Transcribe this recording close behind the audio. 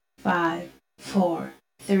5, 4,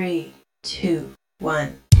 3, 2,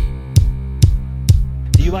 1.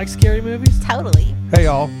 Do you like scary movies? Totally. Hey,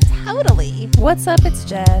 y'all. Totally. What's up? It's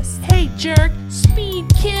Jess. Hey, jerk. Speed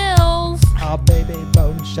kills. Oh, baby,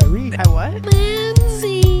 bone sherry. Hi, what?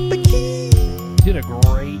 Lindsay. You did a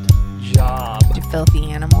great job. You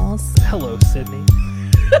filthy animals. Hello, Sydney.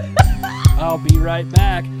 I'll be right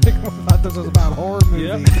back. I thought this was about horror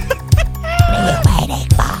movies.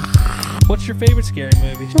 What's your favorite scary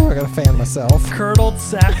movie? Oh, I gotta fan myself. Curdled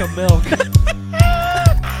sack of milk.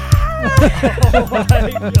 Oh my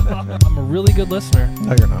God. I'm a really good listener.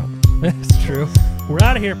 No, you're not. It's true. We're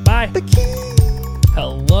out of here. Bye.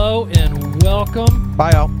 Hello and welcome.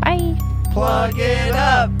 Bye, y'all. Bye. Plug it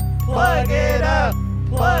up. Plug it up.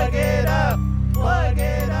 Plug it up. Plug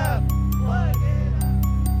it up. Plug it up.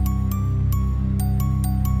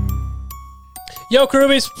 Yo,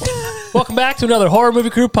 Crewbies. Welcome back to another Horror Movie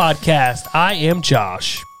Crew podcast. I am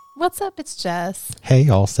Josh. What's up? It's Jess. Hey,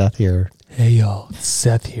 y'all. Seth here. Hey, y'all. It's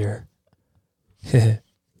Seth here.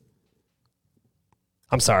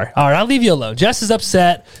 I'm sorry. All right, I'll leave you alone. Jess is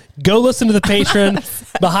upset. Go listen to the patron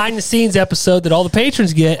behind-the-scenes episode that all the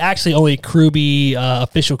patrons get. Actually, only Crewbie,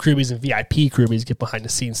 official Crewbies and VIP Crewbies get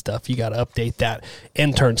behind-the-scenes stuff. You got to update that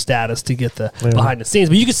intern status to get the behind-the-scenes.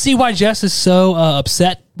 But you can see why Jess is so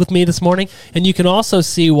upset with me this morning, and you can also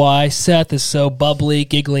see why Seth is so bubbly,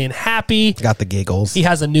 giggly, and happy. Got the giggles. He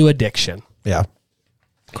has a new addiction. Yeah.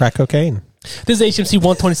 Crack cocaine. This is HMC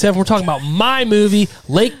 127. We're talking about my movie,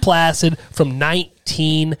 Lake Placid, from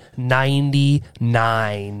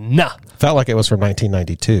 1999. Felt like it was from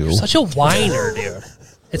 1992. Such a whiner, dude.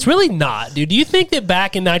 It's really not, dude. Do you think that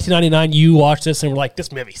back in 1999 you watched this and were like,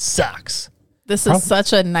 this movie sucks? This is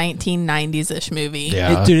such a 1990s-ish movie.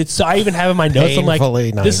 Yeah. Dude, I even have in my notes, I'm like, Painfully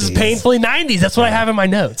this is 90s. painfully 90s. That's what I have in my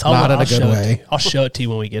notes. Not in a good show way. it to you. I'll show it to you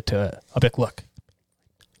when we get to it. I'll be like, look.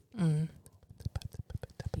 You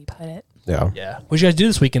put it. Yeah. Yeah. What did you guys do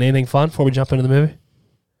this weekend? Anything fun before we jump into the movie?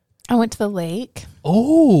 I went to the lake.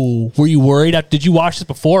 Oh, were you worried? Did you watch this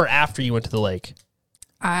before or after you went to the lake?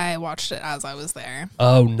 I watched it as I was there.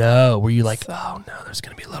 Oh no! Were you like, So- oh no? There's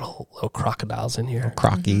gonna be little crocodiles in here.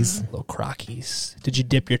 Crockies. Little crockies. Did you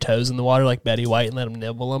dip your toes in the water like Betty White and let them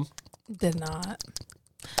nibble them? Did not.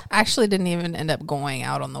 I actually didn't even end up going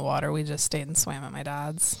out on the water. We just stayed and swam at my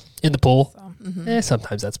dad's. In the pool? So,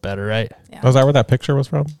 Sometimes that's better, right? yeah. Was that where that picture was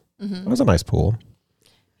from? It was a nice pool.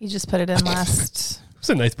 He just put it in last It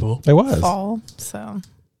was a nice pool. It was. fall. So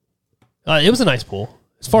It was a nice pool.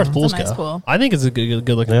 As far as pools a nice go, pool. I think it's a good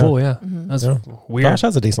looking Yeah. pool. Yeah, that's weird. Josh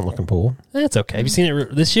has a decent looking pool. It's okay. Have you seen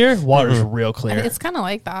it this year? Water's real clear. it's kind of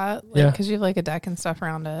like that. Yeah. Because you have like a deck and stuff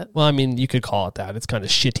around it. Well, I mean, you could call it that. It's kind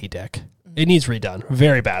of shitty deck. It needs redone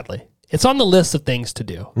very badly. It's on the list of things to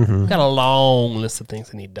do. Got a long list of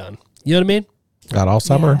things that need done. You know what I mean? Got all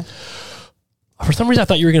summer. Yeah. For some reason, I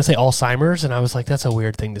thought you were going to say Alzheimer's, and I was like, that's a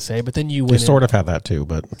weird thing to say. But then you You went sort of have that too,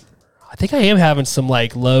 but I think I am having some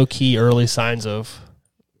like low-key early signs of...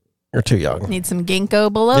 you're too young. Need some ginkgo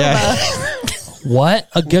biloba. Yeah. What?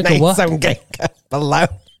 A ginkgo what? Some ginkgo below.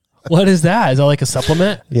 What is that? Is that like a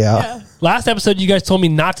supplement? Yeah. Last episode, you guys told me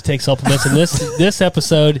not to take supplements, and this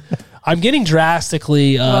episode, I'm getting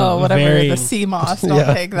drastically Whatever. very... The sea moss.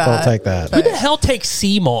 Don't take that. Don't take that. Who the hell takes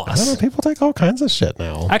sea I don't know. moss? People take all kinds of shit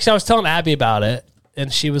now. Actually, I was telling Abby about it,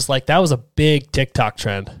 and she was like, that was a big TikTok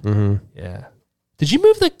trend. Mm-hmm. Yeah. Did you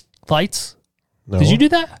move the lights? No. Did you do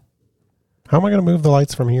that? How am I going to move the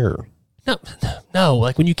lights from here? No.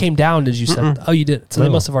 Like when you came down, did you set? Oh, you did. So they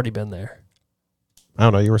No. must have already been there. I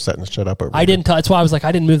don't know. You were setting shit up over I here. didn't. That's why I was like,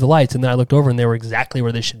 I didn't move the lights, and then I looked over, and they were exactly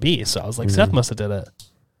where they should be. So I was like, Seth must have did it.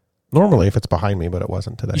 Normally, if it's behind me, but it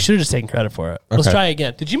wasn't today. You should have just taken credit for it. Let's Okay. try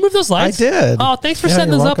again. Did you move those lights? I did. Oh, thanks for Yeah,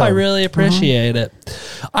 setting you're those up. I welcome. really appreciate it.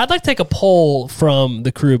 I'd like to take a poll from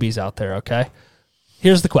the Crewbies out there, okay?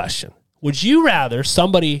 Here's the question. Would you rather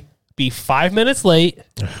somebody be 5 minutes late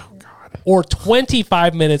or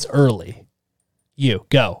 25 minutes early? You,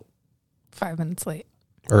 go. 5 minutes late.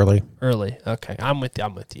 Early. Early. Okay, I'm with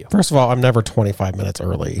you. First of all, I'm never 25 minutes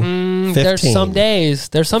early. 15. There's some days.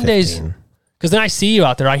 15. Because then I see you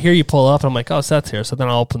out there. I hear you pull up, and I'm like, oh, Seth's here. So then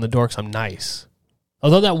I'll open the door because I'm nice.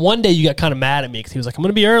 Although that one day you got kind of mad at me because he was like, I'm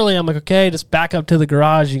going to be early. I'm like, okay, just back up to the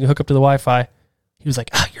garage. You can hook up to the Wi-Fi. He was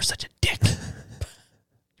like, you're such a dick.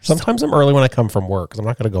 Sometimes I'm early when I come from work because I'm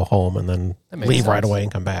not going to go home and then That makes leave right sense. away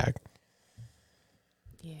and come back.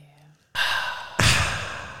 Yeah.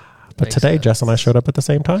 But Makes today, sense. Jess and I showed up at the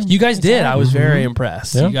same time. You guys did. I was very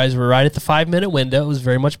impressed. Yeah. You guys were right at the 5-minute window. It was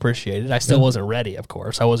very much appreciated. I still wasn't ready, of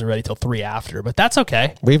course. I wasn't ready till 3 after, but that's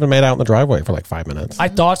okay. We even made out in the driveway for like 5 minutes. I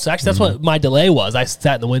thought so. Actually, that's what my delay was. I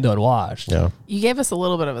sat in the window and watched. Yeah. You gave us a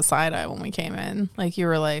little bit of a side eye when we came in. Like you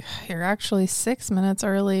were like, "You're actually 6 minutes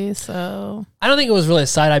early." So I don't think it was really a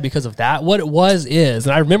side eye because of that. What it was is,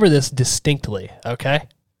 and I remember this distinctly, okay?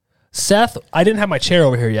 Seth, I didn't have my chair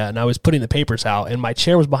over here yet, and I was putting the papers out, and my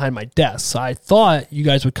chair was behind my desk. So I thought you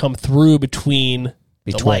guys would come through between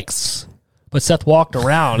the Betwixt. lights. But Seth walked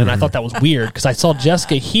around, and I thought that was weird because I saw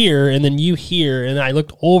Jessica here, and then you here, and I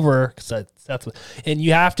looked over because Seth was, and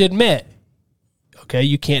you have to admit, okay,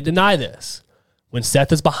 you can't deny this. When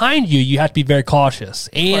Seth is behind you, you have to be very cautious,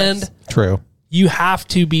 and True. you have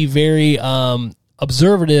to be very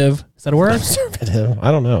observative. Is that a word? Observative.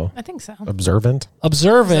 I don't know. I think so. Observant.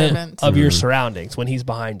 Observant of your surroundings when he's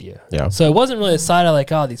behind you. Yeah. So it wasn't really a side of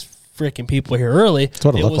like, oh, these freaking people are here early. That's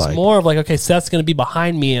what it looked was like. more of like, okay, Seth's going to be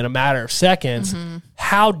behind me in a matter of seconds.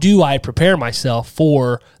 How do I prepare myself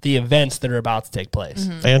for the events that are about to take place?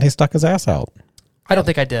 And he stuck his ass out. I don't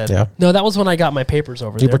think I did. Yeah. No, that was when I got my papers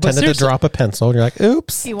over You there. But pretended to seriously- drop a pencil, and you're like,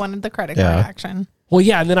 oops. He wanted the credit Yeah. card action. Well,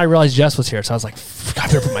 yeah, and then I realized Jess was here, so I was like, I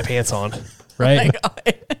better put my pants on. Right?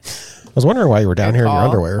 I was wondering why you were down here in your call.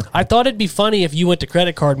 underwear. I thought it'd be funny if you went to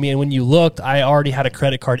credit card me, and when you looked, I already had a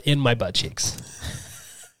credit card in my butt cheeks.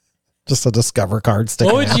 Just a Discover card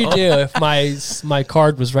sticking What would out. you do if my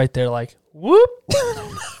card was right there, like whoop?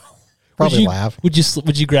 Probably would you, laugh.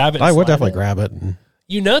 Would you grab it? and I would slide definitely it? grab it. And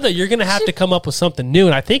You know that you're going to have to come up with something new,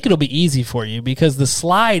 and I think it'll be easy for you because the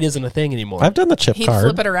slide isn't a thing anymore. I've done the chip He'd card.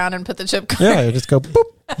 flip it around and put the chip card. Yeah, you just go boop.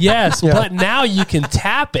 Yes, Yeah. but now you can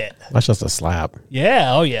tap it. That's just a slap.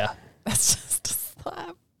 Yeah, oh yeah. That's just a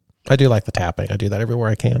slap. I do like the tapping. I do that everywhere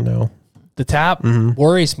I can now. The tap Mm-hmm.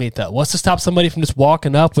 worries me though. What's to stop somebody from just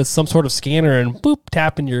walking up with some sort of scanner and boop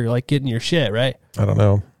tapping your like getting your shit right? I don't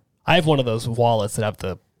know. I have one of those wallets that have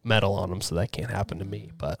the metal on them, so that can't happen to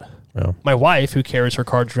me. But Yeah. my wife, who carries her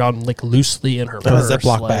cards around like loosely in her In a purse,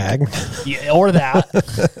 Ziploc like- bag. yeah, or that.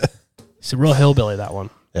 She's a real hillbilly. That one.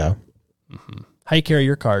 Yeah. How you carry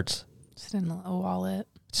your cards? Just in a wallet.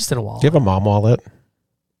 Just in a wallet. Do you have a mom wallet?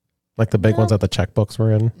 Like the big ones that the checkbooks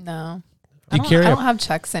were in? No. Do you carry I a- don't have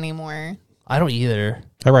checks anymore. I don't either.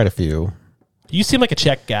 I write a few. You seem like a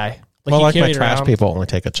check guy. Well, you like my carry it trash around. people only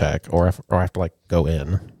take a check, or I have to like go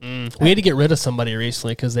in. We had to get rid of somebody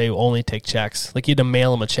recently because they only take checks. Like you had to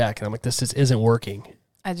mail them a check, and I'm like, this just isn't working.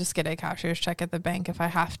 I just get a cashier's check at the bank if I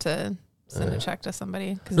have to send a check to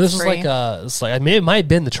somebody. 'Cause This it's is free. it's like it might have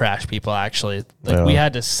been the trash people actually. Like Yeah. we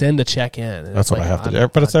had to send a check in. and That's it's what like, I have to I'm-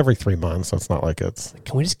 do. But it's every 3 months, so it's not like it's.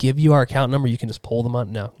 Can we just give you our account number? You can just pull them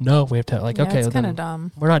on. No, we have to like Yeah, okay. it's well, kind then of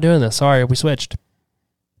dumb. we're not doing this. Sorry, we switched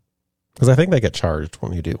Because I think they get charged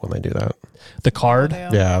when they do that. the card. They-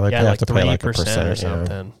 Yeah, like Yeah, they like have to pay like a 3% percent or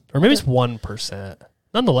something, or maybe it's 1%.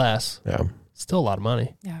 Nonetheless, Yeah. still a lot of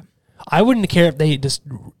money. Yeah. I wouldn't care if they just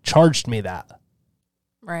charged me that.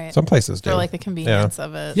 Right. Some places do. For like the convenience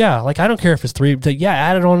of it. Yeah, like I don't care if it's 3. Yeah,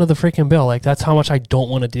 add it onto the freaking bill. Like that's how much I don't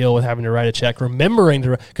want to deal with having to write a check. Remembering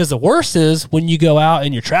to, because the worst is when you go out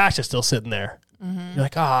and your trash is still sitting there. You're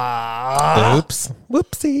like, Oops.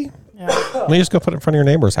 Whoopsie. Yeah. Well, you just go put it in front of your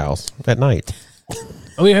neighbor's house at night.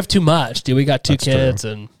 we have too much. Dude, we got 2 That's true. kids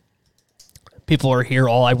and people are here.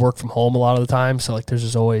 I work from home a lot of the time, so like there's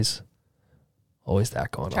just always that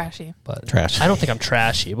going on. Trashy. But Trash. I don't think I'm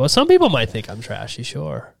trashy, but some people might think I'm trashy.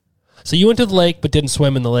 Sure. So you went to the lake but didn't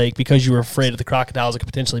swim in the lake because you were afraid of the crocodiles that could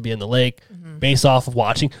potentially be in the lake, based off of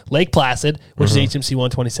watching Lake Placid, which is HMC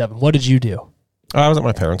 127. What did you do? I was at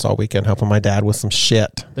my parents' all weekend helping my dad with some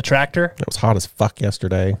shit. The tractor? It was hot as fuck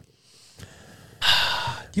yesterday.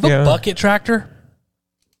 You have Yeah. a bucket tractor?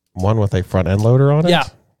 One with a front end loader on it? Yeah.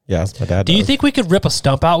 Yes, my dad Do you does. think we could rip a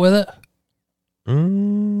stump out with it? I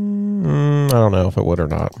don't know if it would or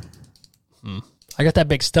not. I got that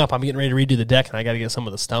big stump. I'm getting ready to redo the deck, and I got to get some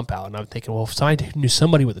of the stump out. And I'm thinking, well, if I knew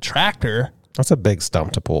somebody with a tractor, That's a big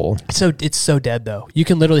stump to pull. it's so dead though. You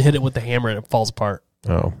can literally hit it with the hammer and it falls apart.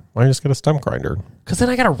 Oh, why don't you just get a stump grinder? Because then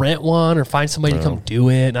I got to rent one or find somebody to come do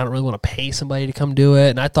it, and I don't really want to pay somebody to come do it.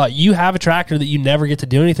 And I thought you have a tractor that you never get to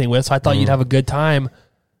do anything with, so I thought you'd have a good time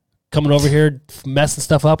coming over here messing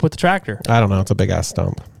stuff up with the tractor. I don't know. It's a big ass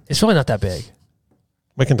stump. It's really not that big.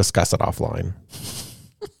 We can discuss it offline.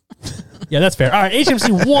 Yeah, that's fair. All right,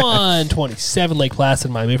 HMC 127 Lake Placid,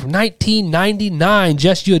 Miami from 1999.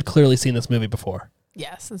 Jess, you had clearly seen this movie before.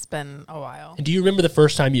 Yes, it's been a while. And do you remember the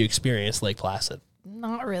first time you experienced Lake Placid?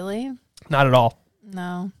 Not really. Not at all.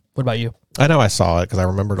 No. What about you? I know I saw it because I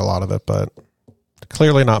remembered a lot of it, but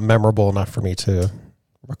clearly not memorable enough for me to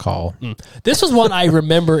recall. This was one I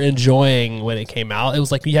remember enjoying when it came out. It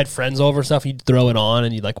was like you had friends over and stuff, you'd throw it on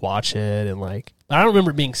and you'd like watch it, and like I don't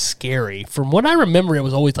remember it being scary. From what I remember, it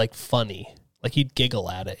was always like funny. Like you'd giggle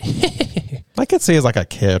at it. I could see as like a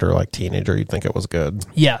kid or like teenager, you'd think it was good.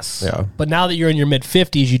 Yes. Yeah. But now that you're in your mid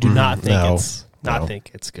 50s, you do not think no.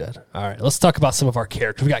 think it's good. All right, let's talk about some of our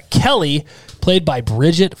characters. We got Kelly, played by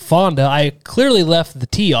Bridget Fonda. I clearly left the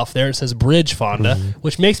T off there. It says Bridge Fonda,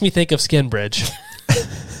 which makes me think of Skin Bridge.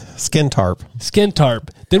 Skin tarp. Skin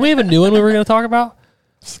Tarp. Didn't we have a new one we were going to talk about?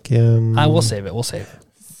 Skin. We'll save it.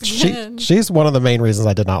 She's one of the main reasons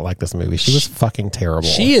I did not like this movie. She was fucking terrible.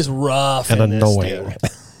 She is rough and in annoying. This,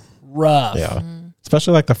 dude. Rough. Yeah.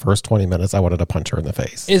 Especially like the first 20 minutes, I wanted to punch her in the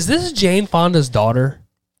face. Is this Jane Fonda's daughter?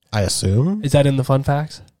 I assume. Is that in the fun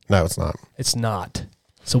facts? No, it's not. It's not.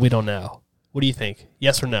 So we don't know. What do you think?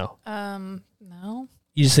 Yes or no? No.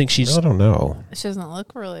 You just think she's... I don't know. She doesn't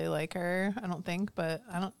look really like her, I don't think, but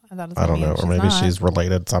I thought I don't know. Or maybe she's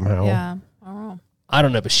related somehow. Yeah. I don't know. I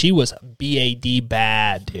don't know, but she was BAD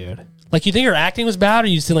bad, dude. Like, you think her acting was bad, or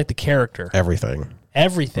you just didn't like the character? Everything.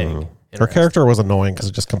 Everything. Her character was annoying because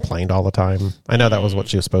it just complained all the time. I know that was what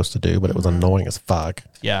she was supposed to do, but it was annoying as fuck.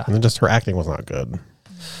 Yeah. And then just her acting was not good.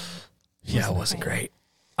 Yeah, it wasn't great.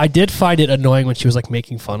 I did find it annoying when she was like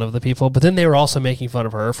making fun of the people, but then they were also making fun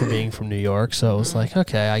of her for being from New York. So it was like,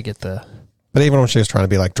 okay, I get the... But even when she was trying to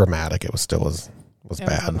be like dramatic, it was still was It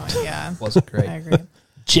bad. Yeah. Wasn't great. I agree.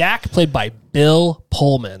 Jack, played by Bill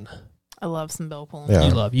Pullman. I love some Bill Pullman. Yeah.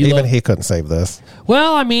 You even love- he couldn't save this.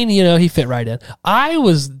 Well, I mean, he fit right in. I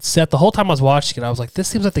was Seth the whole time I was watching it. I was like, this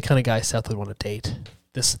seems like the kind of guy Seth would want to date.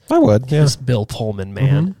 This I would, yeah. this Bill Pullman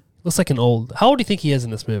man looks like an old. How old do you think he is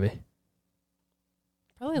in this movie?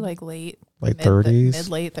 Probably like late 30s. mid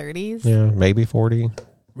late 30s. Yeah, maybe 40.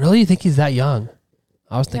 Really, you think he's that young?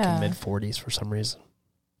 I was thinking Yeah. mid 40s for some reason.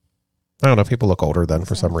 I don't know. People look older then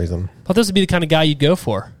for some reason. Thought this would be the kind of guy you'd go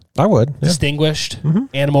for. I would. Yeah. Distinguished,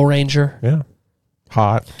 animal ranger, Yeah.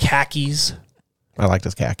 Hot. khakis. I liked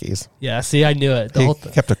his khakis. Yeah, see, I knew it. The He whole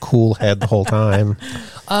thing. kept a cool head the whole time.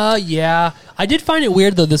 Yeah. I did find it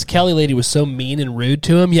weird though. This Kelly lady was so mean and rude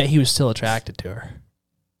to him, yet he was still attracted to her.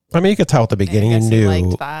 I mean, you could tell at the beginning, I you guess he knew,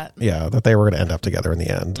 liked that. yeah, that they were going to end up together in the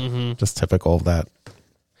end. Just typical of that.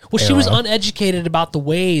 Well, she was era. uneducated about the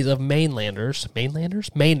ways of mainlanders.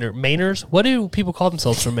 Mainers? What do people call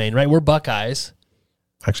themselves from Maine, right? We're Buckeyes.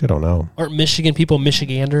 Actually, I don't know. Aren't Michigan people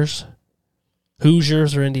Michiganders?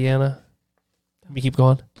 Hoosiers or Indiana? Let me keep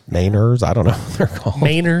going. Mainers? I don't know what they're called.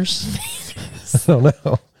 Mainers. I don't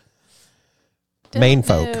know. Maine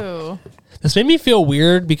folk. Ew. This made me feel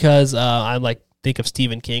weird because I like think of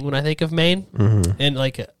Stephen King when I think of Maine, and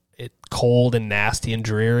like it's cold and nasty and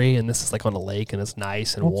dreary, and this is like on a lake and it's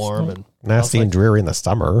nice and warm and Nasty and dreary in the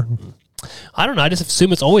summer. I don't know. I just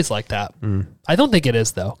assume it's always like that. I don't think it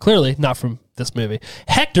is though. Clearly not from this movie.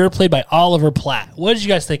 Hector, played by Oliver Platt. What did you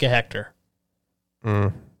guys think of Hector?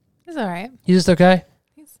 He's all right. He's just okay.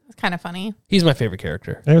 He's kind of funny. He's my favorite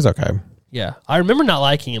character. It was okay. Yeah, I remember not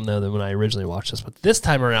liking him though when I originally watched this, but this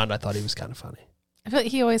time around I thought he was kind of funny. I feel like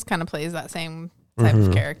he always kind of plays that same type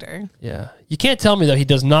of character. Yeah, you can't tell me though he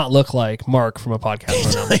does not look like Mark from a podcast.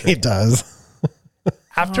 Rundown the He Street. does.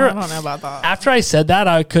 After I don't know about that. after I said that,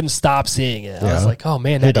 I couldn't stop seeing it. I was Yeah. like, oh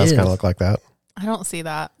man, He that does is kind of look like that. I don't see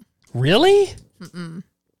that. really.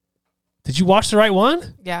 Did you watch the right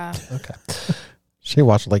one? Yeah. Okay. She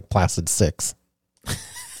watched like Placid 6.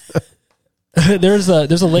 there's a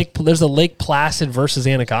Lake Placid versus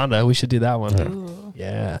Anaconda. We should do that one. Ooh.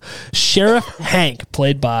 Yeah. Sheriff Hank,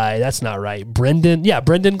 played by, that's not right, Brendan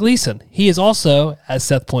Gleeson. He is also, as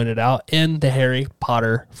Seth pointed out, in the Harry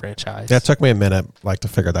Potter franchise. Yeah, it took me a minute like to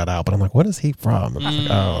figure that out, but I'm like, what is he from? And I was like,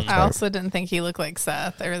 oh, that's I right. also didn't think he looked like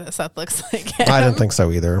Seth or that Seth looks like him. I didn't think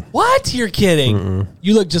so either. What? You're kidding.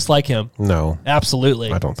 You look just like him. No,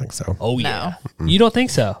 Absolutely. I don't think so. Oh, yeah. You don't think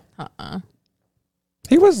so?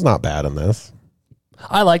 He was not bad in this.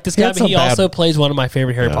 I like this He guy, had but some he bad- also plays one of my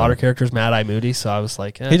favorite Harry Yeah. Potter characters, Mad Eye Moody, so I was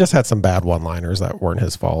like, He just had some bad one-liners that weren't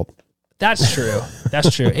his fault. that's true.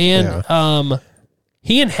 That's true. And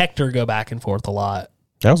he and Hector go back and forth a lot.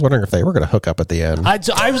 I was wondering if they were going to hook up at the end. I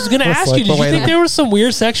was going to It's ask like, you, did but you wait a think minute. there was some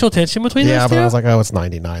weird sexual tension between Yeah, those but two? I was like, oh, it's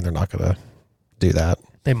 99. They're not going to do that.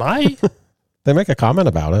 They might. They make a comment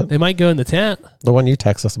about it. They might go in the tent. The one you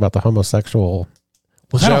text us about the homosexual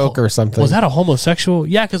Was that a joke ho- or something. Was that a homosexual?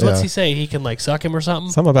 Yeah, because what's Yeah. he say? He can like suck him or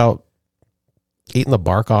something? Something about eating the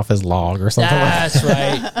bark off his log or something like that. That's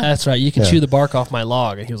right. That's right. You can Yeah. chew the bark off my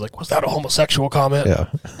log. And he was like, was that a homosexual comment? Yeah.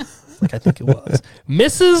 Like, I think it was.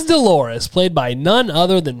 Mrs. Dolores, played by none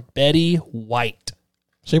other than Betty White.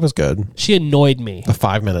 She was good. She annoyed me. The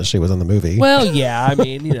 5 minutes she was in the movie. Well, yeah, I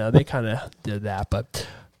mean, they kind of did that, but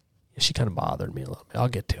she kind of bothered me a little bit. I'll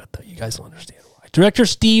get to it, though. You guys will understand why. Director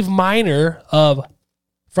Steve Miner of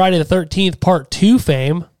Friday the 13th Part 2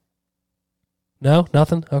 fame. No?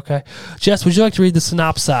 Nothing? Okay. Jess, would you like to read the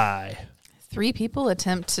synopsis? 3 people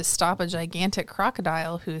attempt to stop a gigantic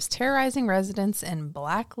crocodile who is terrorizing residents in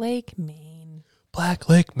Black Lake, Maine. Black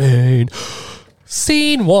Lake, Maine.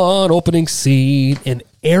 Scene 1, opening scene in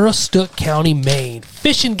Aroostook County, Maine.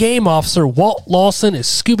 Fish and Game Officer Walt Lawson is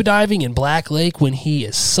scuba diving in Black Lake when he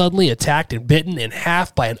is suddenly attacked and bitten in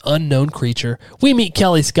half by an unknown creature. We meet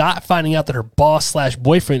Kelly Scott, finding out that her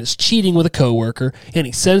boss/boyfriend is cheating with a coworker, and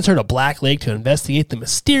he sends her to Black Lake to investigate the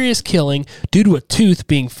mysterious killing due to a tooth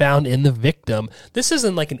being found in the victim. This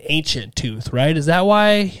isn't like an ancient tooth, right? Is that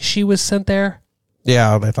why she was sent there?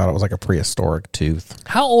 Yeah, they thought it was like a prehistoric tooth.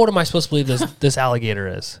 How old am I supposed to believe this alligator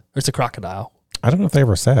is? Or it's a crocodile? I don't know if they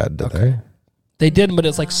ever said, did they? They did, but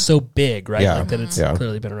it's like so big, right? Yeah. Like that it's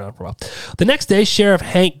clearly been around for a while. The next day, Sheriff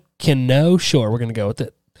Hank Cano, sure, we're going to go with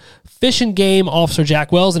it. Fish and Game Officer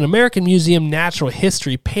Jack Wells and American Museum Natural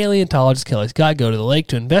History paleontologist Kelly Scott go to the lake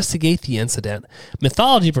to investigate the incident.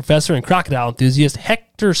 Mythology professor and crocodile enthusiast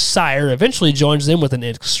Hector Sire eventually joins them with an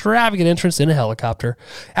extravagant entrance in a helicopter.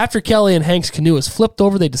 After Kelly and Hank's canoe is flipped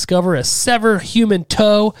over, they discover a severed human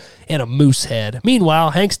toe and a moose head.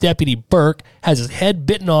 Meanwhile, Hank's deputy Burke has his head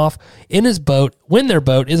bitten off in his boat when their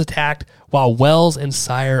boat is attacked while Wells and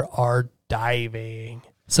Sire are diving.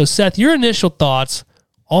 So, Seth, your initial thoughts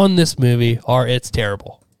on this movie are it's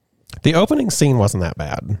terrible. The opening scene wasn't that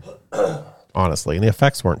bad, honestly. And the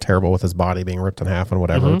effects weren't terrible with his body being ripped in half and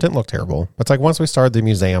whatever. It didn't look terrible. It's like once we started the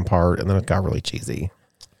museum part, and then it got really cheesy.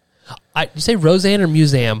 You say Roseanne or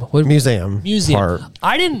Museum? What, Museum part.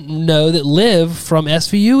 I didn't know that Liv from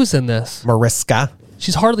SVU was in this. Mariska.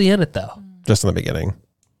 She's hardly in it, though. Just in the beginning.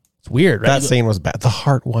 It's weird, right? That scene was bad. The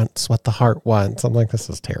heart wants what the heart wants. I'm like,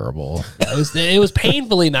 this is terrible. It was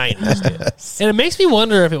painfully 90s, dude. And it makes me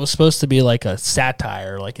wonder if it was supposed to be like a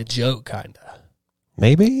satire, like a joke, kind of.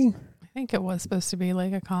 Maybe. I think it was supposed to be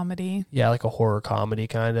like a comedy. Yeah, like a horror comedy,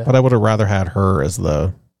 kind of. But I would have rather had her as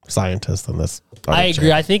the scientist than this. I agree.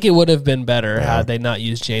 chick. I think it would have been better had they not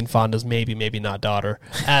used Jane Fonda's maybe not daughter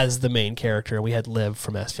as the main character. We had Liv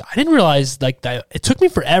from SVU. I didn't realize like that. It took me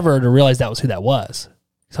forever to realize that was who that was.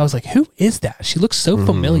 So I was like, who is that? She looks so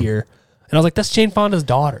familiar. And I was like, that's Jane Fonda's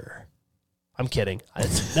daughter. I'm kidding.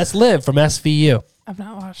 That's Liv from SVU. I've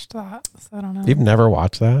not watched that, so I don't know. You've never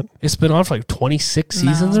watched that? It's been on for like 26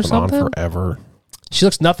 seasons or It's been on something. forever. She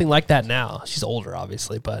looks nothing like that now. She's older,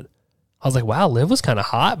 obviously, but I was like, wow, Liv was kind of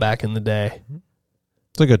hot back in the day.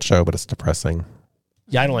 It's a good show, but it's depressing.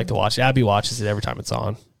 Yeah, I don't like to watch it. Abby watches it every time it's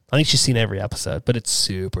on. I think she's seen every episode, but it's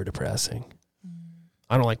super depressing.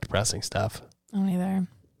 I don't like depressing stuff. I don't either.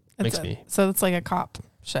 So it's like a cop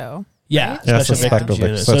show. Yeah, Right? Yeah, special suspected. victims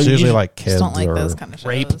unit. So it's usually like Just kids don't like or those kind of shows.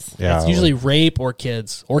 rape. Yeah, It's usually rape or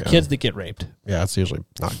kids kids that get raped. yeah, it's usually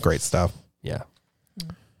not great stuff. Yeah.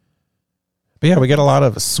 But yeah, we get a lot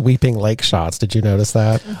of sweeping lake shots. Did you notice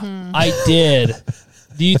that? I did.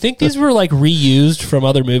 Do you think these were like reused from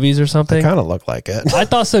other movies or They something? kind of look like it. I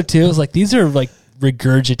thought so too. It was like these are like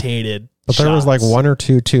regurgitated. But there was like shots. one or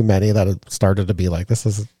two too many that had started to be like, this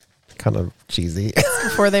is kind of cheesy.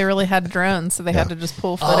 Before they really had drones, so they had to just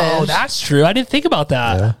pull footage. Oh, that's true. I didn't think about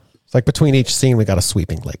that. Yeah. It's like between each scene, we got a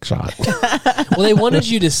sweeping lake shot. Well, they wanted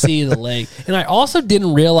you to see the lake. And I also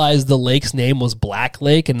didn't realize the lake's name was Black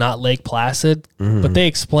Lake and not Lake Placid. But they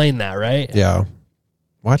explained that, right? Yeah.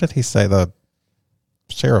 Why did he say the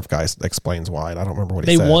sheriff guy explains why? I don't remember what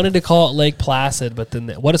he They said. wanted to call it Lake Placid, but then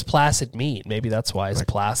what does placid mean? Maybe that's why it's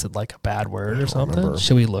placid, like a bad word or something. remember.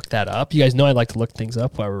 Should we look that up? You guys know I like to look things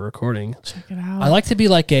up while we're recording. Check it out. I like to be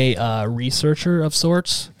like a researcher of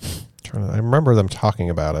sorts. I remember them talking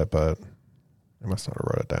about it, but I must not have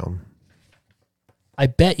wrote it down. I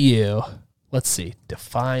bet you. Let's see.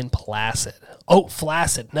 Define placid. Oh,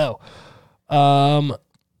 flaccid. No.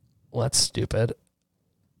 That's stupid.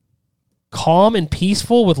 Calm and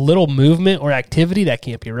peaceful with little movement or activity. That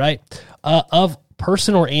can't be right. Of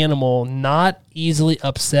person or animal, not easily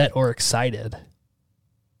upset or excited.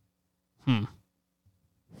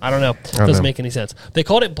 I don't know. Doesn't make any sense. They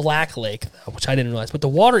called it Black Lake, though, which I didn't realize. But the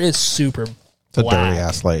water is super It's a black. dirty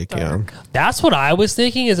ass lake, yeah. That's what I was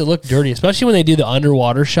thinking. Is it looked dirty, especially when they do the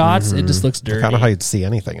underwater shots? It just looks dirty. Kind of how you'd see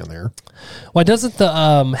anything in there. Why doesn't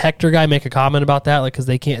the Hector guy make a comment about that? Like, because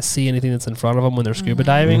they can't see anything that's in front of them when they're scuba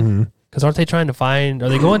diving. Because aren't they trying to find? Are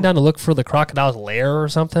they going down to look for the crocodile's lair or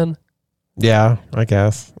something? Yeah, I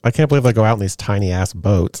guess. I can't believe they go out in these tiny ass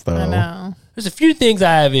boats, though. I know. There's a few things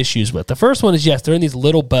I have issues with. The first one is, yes, they're in these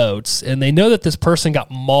little boats, and they know that this person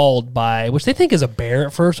got mauled by, which they think is a bear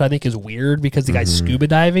at first, I think is weird because the guy's scuba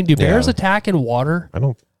diving. Do bears attack in water?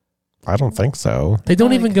 I don't think so. They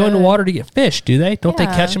don't even go into water to get fish, do they? Don't they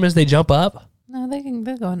Yeah. catch them as they jump up? No, they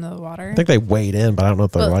go into the water. I think they wade in, but I don't know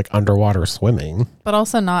if they're like underwater swimming. But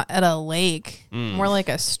also not at a lake. More like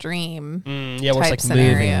a stream Yeah, where type it's like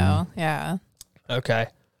moving. scenario. Yeah. Okay.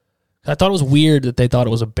 I thought it was weird that they thought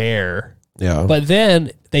it was a bear. Yeah. But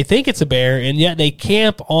then they think it's a bear, and yet they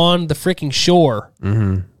camp on the freaking shore.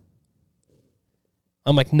 Mm-hmm.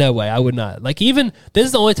 I'm like, no way, I would not. Like, even, this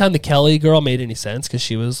is the only time the Kelly girl made any sense, because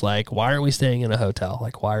she was like, why aren't we staying in a hotel?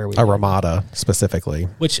 Like, why are we? A Ramada, specifically.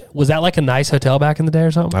 Which, was that like a nice hotel back in the day or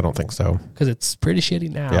something? I don't think so. Because it's pretty shitty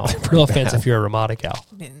now. Yeah, pretty No offense bad. if you're a Ramada gal.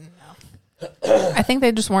 I think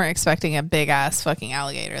they just weren't expecting a big ass fucking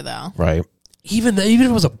alligator though. Right. Even if it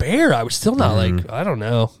was a bear, I would still not like, I don't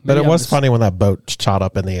know. But Maybe it was I'm just- funny when that boat shot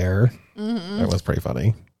up in the air. It was pretty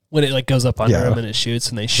funny. when it like goes up under Yeah. him and it shoots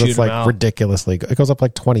and they So shoot it's him like out. ridiculously. It goes up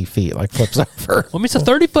like 20 feet, like flips over. Well, I mean, it's a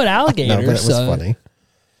 30-foot alligator. No, but it was so- funny.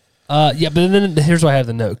 Yeah, but then here's what I have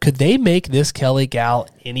to note. Could they make this Kelly gal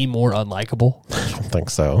any more unlikable? I don't think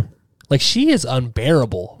so. Like, she is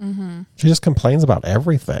unbearable. She just complains about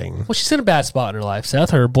everything. Well, she's in a bad spot in her life. Seth,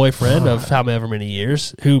 her boyfriend of however many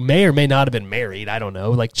years, who may or may not have been married, I don't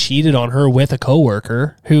know, like cheated on her with a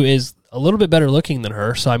coworker who is a little bit better looking than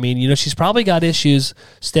her. So, I mean, you know, she's probably got issues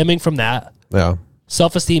stemming from that. Yeah.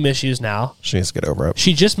 Self-esteem issues now. She needs to get over it.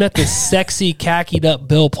 She just met this sexy, khaki up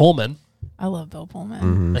Bill Pullman. I love Bill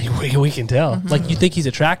Pullman. Like, we can tell. Like, you think he's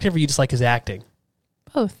attractive or you just like his acting?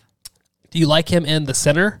 Both. Do you like him in The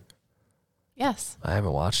Sinner? Yes. I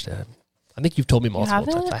haven't watched it. I think you've told me multiple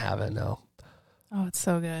times. haven't? I haven't, no. Oh, it's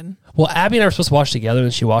so good. Well, Abby and I were supposed to watch together,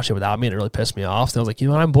 and she watched it without me, and it really pissed me off. So I was like, you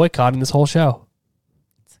know what? I'm boycotting this whole show.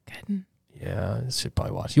 It's good. Yeah, I should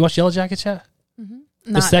probably watch. You watched Yellow Jackets yet?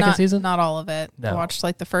 Not, season? Not all of it. No. I watched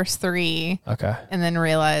like the first 3 Okay. and then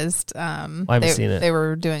realized I haven't seen it. they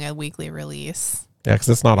were doing a weekly release. Yeah, because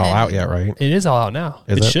it's not all out yet, right? It is all out now.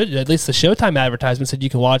 Is It it? should. At least the Showtime advertisement said you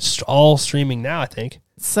can watch all streaming now, I think.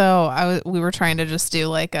 So we were trying to just do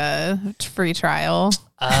like a free trial,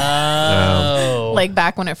 Oh. like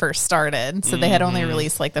back when it first started. So they had only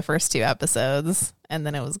released like the first 2 episodes, and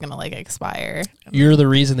then it was gonna like expire. You're the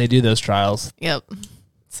reason they do those trials. Yep.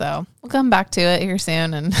 So we'll come back to it here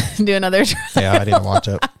soon and do another trial. Yeah, I need to watch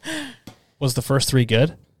it. Was the first 3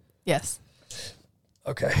 good? Yes.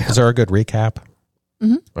 Okay. Is there a good recap?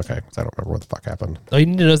 Okay, 'cause I don't remember what the fuck happened. All you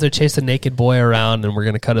need to know is they chase a naked boy around, and we're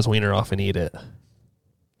going to cut his wiener off and eat it.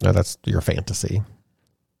 No, that's your fantasy.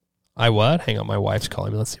 I what? Hang on, my wife's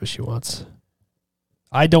calling me. Let's see what she wants.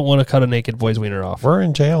 I don't want to cut a naked boy's wiener off. We're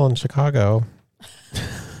in jail in Chicago.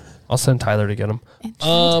 I'll send Tyler to get him.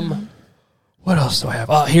 What else do I have?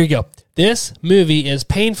 Oh, here you go. This movie is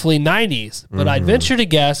painfully 90s, but I'd venture to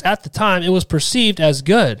guess at the time it was perceived as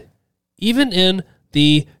good. Even in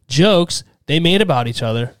the jokes they made about each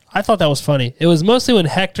other. I thought that was funny. It was mostly when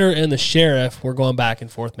Hector and the sheriff were going back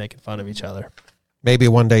and forth making fun of each other. Maybe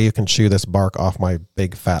one day you can chew this bark off my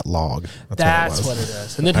big fat log. That's what what it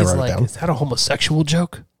is. And then I he's wrote it like, down. is that a homosexual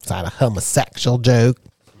joke? Is that a homosexual joke?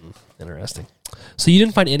 Interesting. So you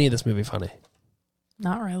didn't find any of this movie funny?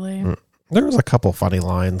 Not really. There was a couple funny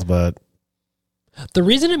lines, but The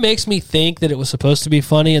reason it makes me think that it was supposed to be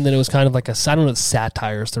funny and that it was kind of like I don't know if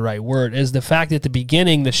satire is the right word, is the fact that at the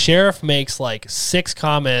beginning, the sheriff makes like 6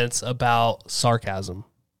 comments about sarcasm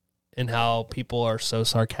and how people are so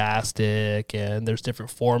sarcastic and there's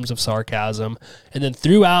different forms of sarcasm. And then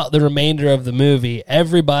throughout the remainder of the movie,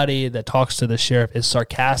 everybody that talks to the sheriff is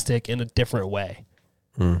sarcastic in a different way.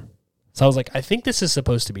 So I was like, I think this is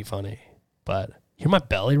supposed to be funny, but hear my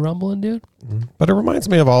belly rumbling, dude? it reminds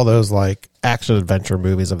me of all those like action adventure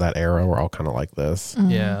movies of that era were all kind of like this.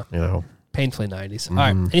 Yeah. You know? Painfully 90s. All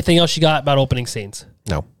right. Anything else you got about opening scenes?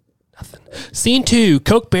 No. Nothing. Scene 2,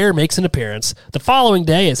 Coke Bear makes an appearance. The following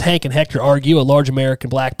day, as Hank and Hector argue, a large American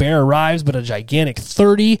black bear arrives, but a gigantic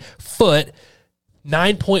 30-foot,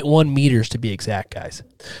 9.1 meters to be exact, guys.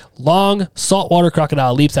 Long, saltwater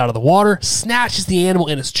crocodile leaps out of the water, snatches the animal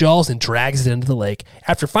in its jaws, and drags it into the lake.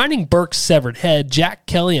 After finding Burke's severed head, Jack,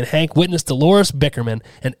 Kelly, and Hank witness Dolores Bickerman,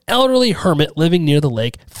 an elderly hermit living near the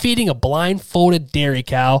lake, feeding a blindfolded dairy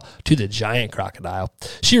cow to the giant crocodile.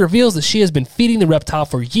 She reveals that she has been feeding the reptile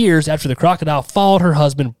for years after the crocodile followed her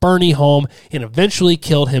husband Bernie home and eventually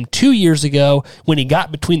killed him 2 years ago when he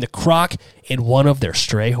got between the croc and one of their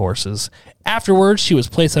stray horses. Afterwards, she was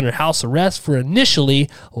placed under house arrest for initially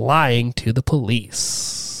lying to the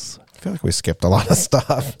police. I feel like we skipped a lot of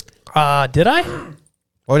stuff. Did I? Well,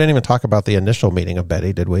 we didn't even talk about the initial meeting of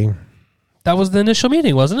Betty, did we? That was the initial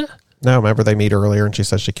meeting, wasn't it? No, remember they meet earlier and she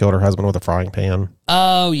says she killed her husband with a frying pan.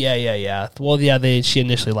 Oh, yeah. Well, yeah, she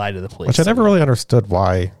initially lied to the police. Which I never really understood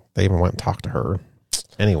why they even went and talked to her.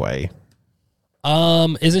 Anyway.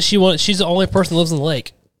 Isn't she she's the only person that lives in the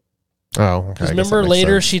lake. Oh, okay. Because remember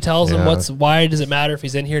later she tells him Yeah. why does it matter if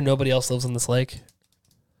he's in here? Nobody else lives in this lake.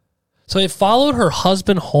 So it followed her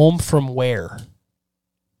husband home from where?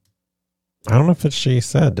 I don't know if she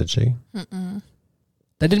said, did she? Mm-mm.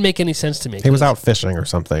 That didn't make any sense to me. He was out fishing or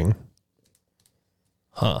something.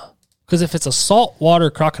 Huh. Because if it's a saltwater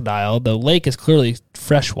crocodile, the lake is clearly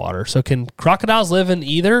freshwater. So can crocodiles live in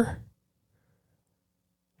either?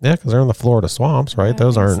 Yeah, because they're in the Florida swamps, right? I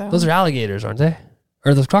Those think aren't. so. Those are alligators, aren't they?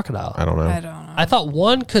 Or those crocodile? I don't know. I don't know. I thought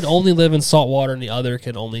one could only live in saltwater and the other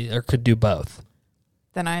could do both.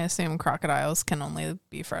 Then I assume crocodiles can only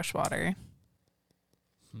be freshwater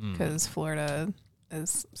because Florida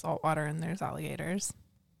is saltwater and there's alligators.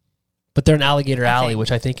 But they're an alligator alley, think.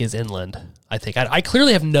 which I think is inland. I think I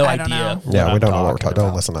clearly have no I don't idea. know. what Yeah, we I'm don't know what we're talking about.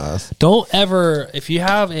 Don't listen to us. Don't ever, if you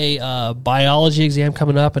have a biology exam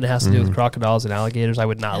coming up and it has to do with crocodiles and alligators, I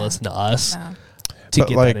would not listen to us No. to But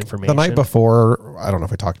get like that information. the night before, I don't know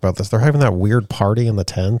if we talked about this. They're having that weird party in the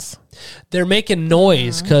tents. They're making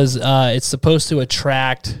noise because it's supposed to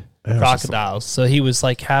attract Yeah, it's just- crocodiles. So he was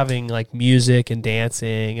like having like music and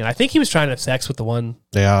dancing, and I think he was trying to have sex with the one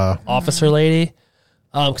Yeah, officer lady.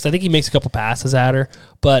 Because I think he makes a couple passes at her,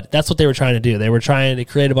 but that's what they were trying to do. They were trying to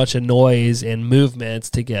create a bunch of noise and movements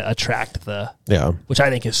to attract yeah. which I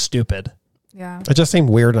think is stupid. Yeah. It just seemed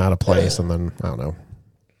weird and out of place. And then I don't know.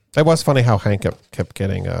 It was funny how Hank kept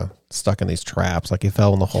getting stuck in these traps. Like he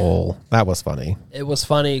fell in the hole. That was funny. It was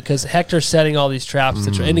funny because Hector's setting all these traps,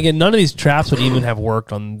 and again, none of these traps would even have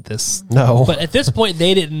worked on this. No, But at this point,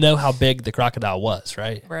 they didn't know how big the crocodile was,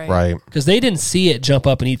 right? right. Because they didn't see it jump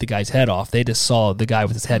up and eat the guy's head off. They just saw the guy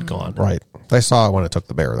with his head gone. Right. They saw it when it took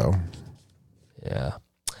the bear, though. Yeah.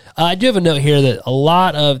 I do have a note here that a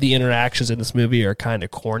lot of the interactions in this movie are kind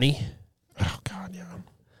of corny, Oh, God, yeah.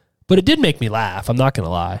 but it did make me laugh. I'm not going to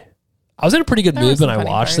lie. I was in a pretty good There mood was when some I funny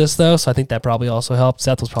watched parts. this, though, so I think that probably also helped.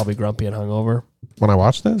 Seth was probably grumpy and hungover. When I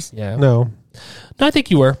watched this? Yeah. No. No, I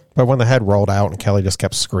think you were. But when the head rolled out and Kelly just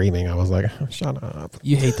kept screaming, I was like, shut up.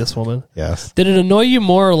 You hate this woman. Yes. Did it annoy you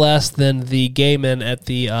more or less than the gay men at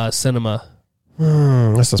the cinema?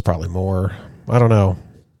 This is probably more. I don't know.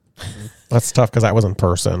 That's tough because that was in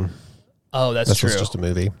person. Oh, that's This true. was just a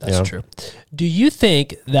movie. That's Yeah. true. Do you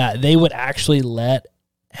think that they would actually let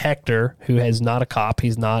Hector, who is not a cop,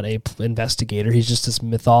 he's not a investigator, he's just this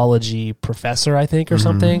mythology professor, I think, or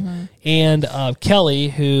something, and Kelly,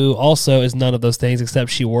 who also is none of those things except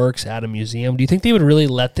she works at a museum, do you think they would really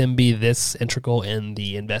let them be this integral in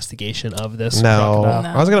the investigation of this No. crocodile? No.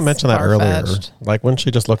 I was going to mention that earlier. Far-fetched. Like, wouldn't she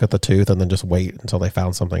just look at the tooth and then just wait until they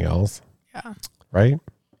found something else? Yeah. Right?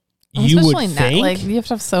 You would Especially think? like you have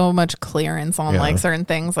to have so much clearance on Yeah. like certain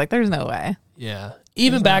things. Like there's no way. Yeah.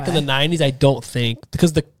 Even There's no back in way. the 90s, I don't think,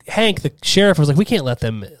 because the sheriff was like, we can't let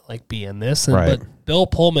them like be in this. And, Right. But Bill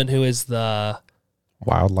Pullman, who is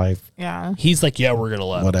Wildlife, Yeah. he's like, yeah, we're going to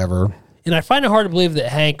let him. whatever. And I find it hard to believe that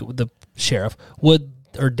Hank, the sheriff, would,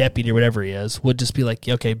 or deputy or whatever he is, would just be like,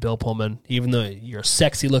 okay, Bill Pullman, even though you're a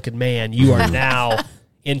sexy looking man, you are now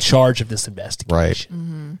in charge of this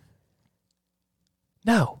investigation.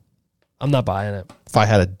 No, I'm not buying it. If I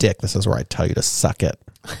had a dick, this is where I tell you to suck it.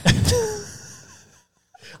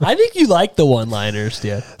 I think you like the one-liners,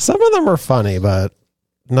 dude. Some of them were funny, but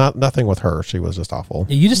nothing with her. She was just awful.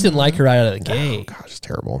 You just didn't like her right out of the gate. Gosh, it's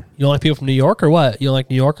terrible. You don't like people from New York or what? You don't like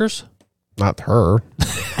New Yorkers? Not her.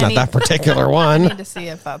 Not need- that particular I one. need to see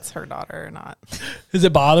if that's her daughter or not. Is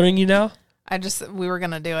it bothering you now? We were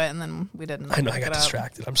gonna do it and then we didn't. I know I pick got it up.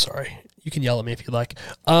 distracted. I'm sorry. You can yell at me if you like.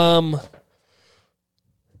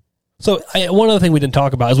 So one other thing we didn't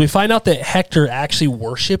talk about is we find out that Hector actually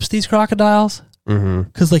worships these crocodiles. Mm-hmm.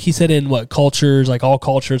 Because like he said in what cultures, like all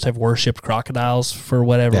cultures have worshipped crocodiles for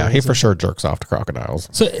whatever Yeah, he reason. for sure jerks off to crocodiles.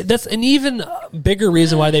 So that's an even bigger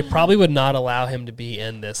reason why they probably would not allow him to be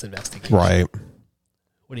in this investigation. Right.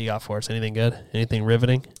 What do you got for us? Anything good? Anything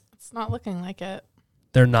riveting? It's not looking like it.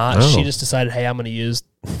 They're not. No. She just decided, hey, I'm going to use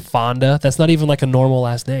Fonda. That's not even like a normal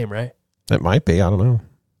last name, right? It might be. I don't know.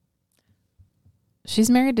 She's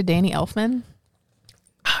married to Danny Elfman.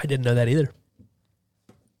 I didn't know that either.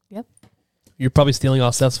 Yep. You're probably stealing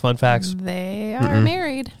all Seth's fun facts, They are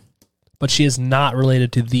married. but she is not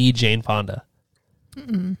related to the Jane Fonda.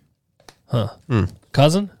 Huh.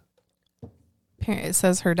 Cousin? It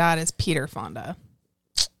says her dad is Peter Fonda.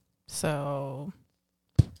 So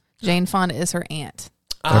Jane Fonda is her aunt.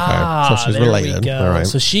 So she's there we related. go. All right.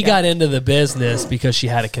 So she got into the business because she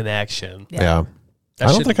had a connection. Yeah.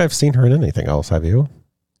 I don't think I've seen her in anything else. Have you?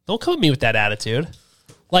 Don't come at me with that attitude.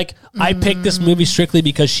 Like, I picked this movie strictly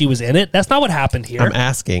because she was in it. That's not what happened here. I'm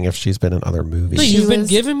asking if she's been in other movies. No, you've been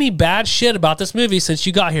giving me bad shit about this movie since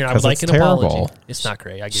you got here. And I would like an apology. It's not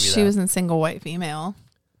great. I give you that. She was in Single White Female.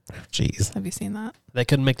 Jeez. Have you seen that? They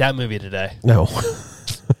couldn't make that movie today. No.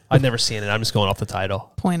 I've never seen it. I'm just going off the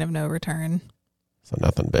title. Point of No Return. So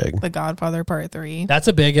nothing big. The Godfather Part 3. That's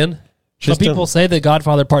a big one. Some Just people say that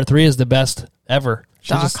Godfather Part 3 is the best ever.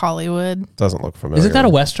 Doc Hollywood. Doesn't look familiar. Isn't that a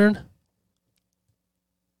Western?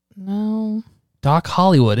 No. Doc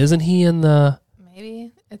Hollywood. Isn't he in the...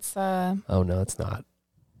 Maybe. It's Oh, no, it's not.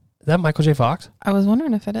 Is that Michael J. Fox? I was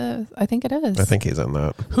wondering if it is. I think it is. I think he's in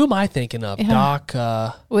that. Who am I thinking of? Yeah. Doc...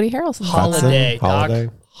 Woody Harrelson. Holiday. Holiday.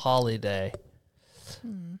 Doc Holiday.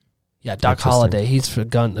 Yeah, Doc Holiday. He's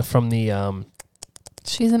from the...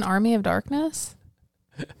 She's in Army of Darkness.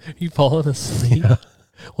 You falling asleep? Yeah.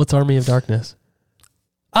 What's Army of Darkness?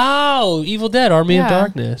 Oh, Evil Dead, Army of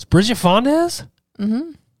Darkness. Bridget Fonda is?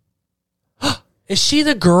 Mm-hmm. Is she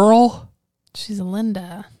the girl? She's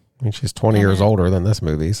Linda. I mean, she's 20 years older than this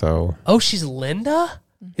movie, so... Oh, she's Linda?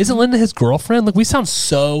 Isn't Linda his girlfriend? Look, we sound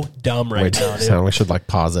so dumb right now, dude. We should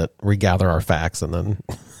pause it, regather our facts, and then...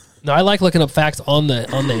 No, I like looking up facts on the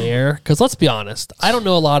air, because let's be honest, I don't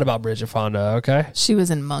know a lot about Bridget Fonda, okay? She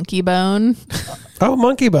was in Monkey Bone. Oh,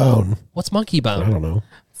 Monkey Bone. What's Monkey Bone? I don't know.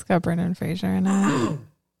 It's got Brendan Fraser in it.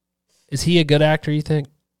 Is he a good actor, you think?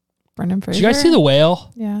 Brendan Fraser. Did you guys see The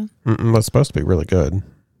Whale? Yeah. It's supposed to be really good.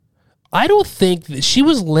 I don't think that she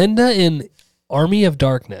was Linda in Army of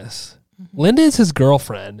Darkness. Linda is his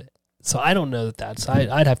girlfriend. So I don't know that's.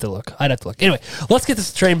 I'd have to look. Anyway, let's get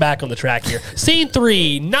this train back on the track here. Scene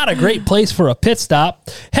 3, not a great place for a pit stop.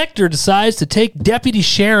 Hector decides to take Deputy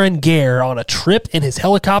Sharon Gare on a trip in his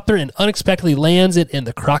helicopter and unexpectedly lands it in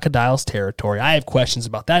the crocodile's territory. I have questions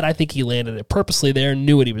about that. I think he landed it purposely there and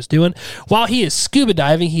knew what he was doing. While he is scuba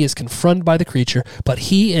diving, he is confronted by the creature, but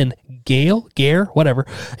he and Gare, whatever,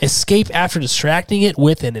 escape after distracting it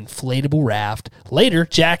with an inflatable raft. Later,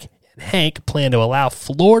 Jack and Hank plan to allow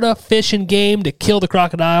Florida Fish and Game to kill the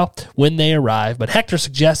crocodile when they arrive, but Hector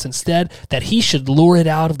suggests instead that he should lure it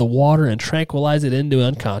out of the water and tranquilize it into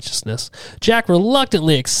unconsciousness. Jack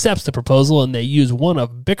reluctantly accepts the proposal, and they use one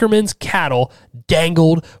of Bickerman's cattle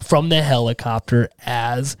dangled from the helicopter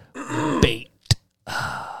as bait.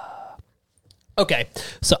 Okay,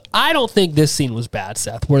 so I don't think this scene was bad,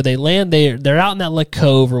 Seth, where they land, they're out in that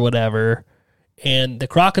cove or whatever, and the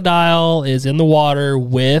crocodile is in the water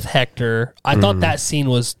with Hector. I thought that scene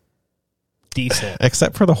was decent.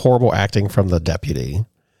 Except for the horrible acting from the deputy. Where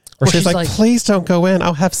Well, she's she's like, please don't go in.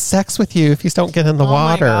 I'll have sex with you if you don't get in the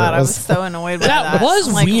water. Oh my God, I was so annoyed by that. That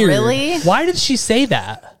was like, weird. Really? Why did she say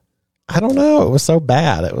that? I don't know. It was so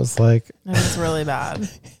bad. It was like... It was really bad.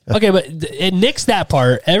 Okay, but it nixed that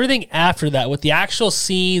part. Everything after that, with the actual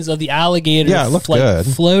scenes of the alligator Yeah, it looked good.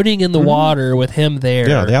 floating in the water with him there.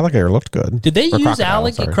 Yeah, the alligator looked good. Did they Or use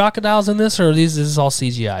crocodile, sorry. crocodiles in this, or is this all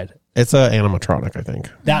CGI'd? It's an animatronic, I think.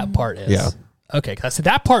 That part is. Yeah. Okay, because I said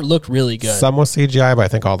that part looked really good. Some was CGI, but I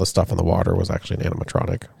think all the stuff in the water was actually an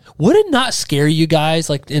animatronic. Would it not scare you guys,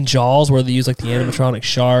 like in Jaws, where they use like the animatronic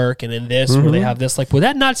shark, and in this, where they have this, like, would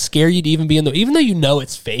that not scare you to even be in the, even though you know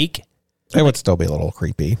it's fake? It would still be a little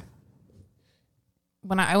creepy.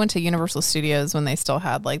 When I went to Universal Studios, when they still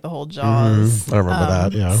had like the whole Jaws I remember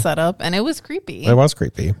that, yeah. set up, and it was creepy. It was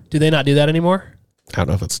creepy. Do they not do that anymore? I don't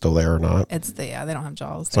know if it's still there or not. They don't have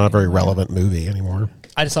Jaws. It's not a very relevant movie anymore.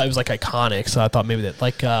 I just thought it was like iconic, so I thought maybe that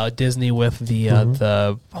like Disney with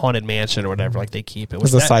the Haunted Mansion or whatever, like they keep it.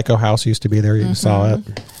 Because the Psycho House used to be there. You saw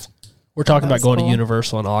it. We're talking about That's going cool. to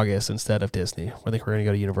Universal in August instead of Disney. I think we're going to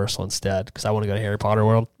go to Universal instead because I want to go to Harry Potter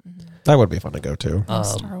World. That would be fun to go to.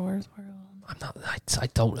 Star Wars World. I'm not. I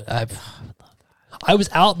don't. I was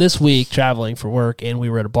out this week traveling for work, and we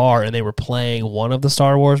were at a bar, and they were playing one of the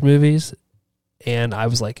Star Wars movies, and I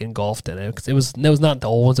was like engulfed in it because it was not the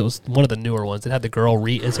old ones; it was one of the newer ones. It had the girl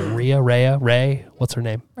is it Ray? What's her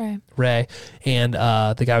name? Ray, and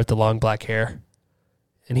the guy with the long black hair,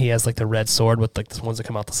 and he has like the red sword with like the ones that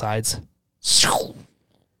come out the sides.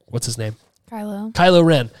 What's his name? Kylo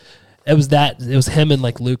Ren. It was him and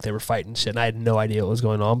like Luke. They were fighting shit, and I had no idea what was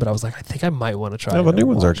going on. But I was like, I think I might want to try. No, the new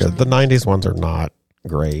ones are good. The 90s ones are not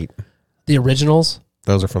great. The originals.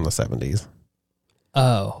 Those are from the 70s.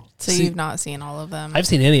 Oh, So you've not seen all of them? I've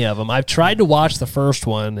seen any of them. I've tried to watch the first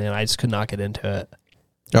one, and I just could not get into it.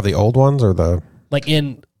 Of the old ones or the... Like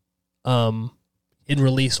in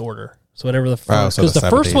release order. So whatever the first, so because the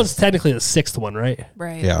first 70s. one's technically the sixth one, right?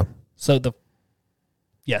 Right. Yeah. So the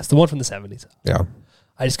one from the 70s. Yeah.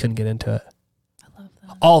 I just couldn't get into it.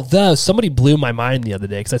 Although somebody blew my mind the other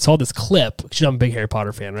day because I saw this clip. Because I'm a big Harry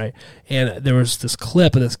Potter fan, right? And there was this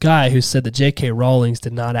clip of this guy who said that J.K. Rowling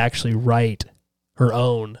did not actually write her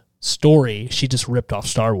own story. She just ripped off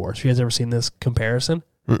Star Wars. Have you guys ever seen this comparison?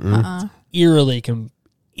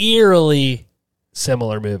 Eerily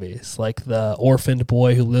similar movies, like the orphaned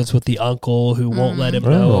boy who lives with the uncle who won't let him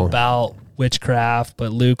know about witchcraft,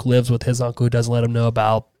 but Luke lives with his uncle who doesn't let him know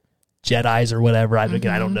about Jedis or whatever. I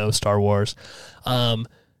don't know Star Wars.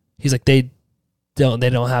 He's like they don't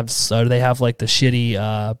have, so they have like the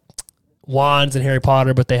shitty wands in Harry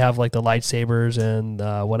Potter, but they have like the lightsabers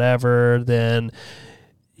and whatever. Then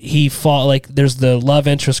he fought, like, there's the love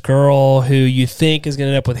interest girl who you think is going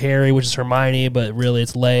to end up with Harry, which is Hermione, but really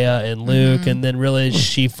it's Leia and Luke. And then really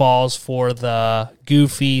she falls for the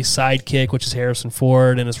goofy sidekick, which is Harrison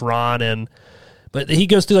Ford, and it's Ron. But he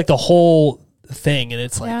goes through like the whole thing, and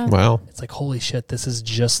it's like, wow, it's like, holy shit, this is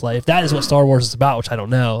just like, if that is what Star Wars is about, which I don't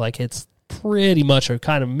know, like it's pretty much or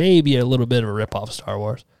kind of maybe a little bit of a ripoff of Star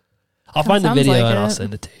Wars. I'll find the video and I'll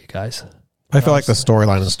send it to you guys. I feel like the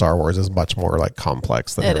storyline in Star Wars is much more like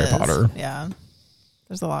complex than Harry Potter. Yeah.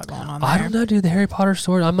 There's a lot going on there. I don't know, dude. The Harry Potter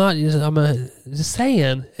story, I'm just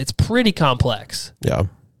saying, it's pretty complex. Yeah.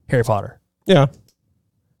 Harry Potter. Yeah.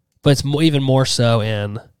 But it's even more so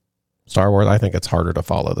in Star Wars. I think it's harder to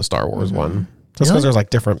follow the Star Wars one. Just because there's like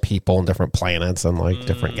different people and different planets and like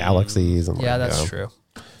different galaxies. And yeah, that's true.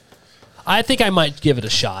 I think I might give it a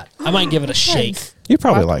shot. I might give it a shake. You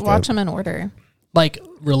probably watch them in order. Like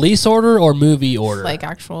release order or movie order? Like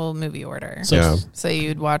actual movie order. So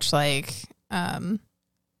you'd watch like the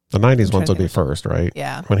 90s ones would be first, right?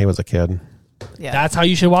 Yeah. When he was a kid. Yeah. That's how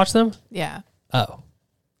you should watch them? Yeah. Oh.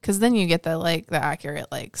 Because then you get the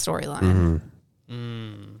accurate like storyline.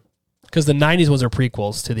 Because the 90s ones are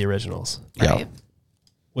prequels to the originals. Yeah. Right.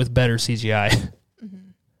 With better CGI.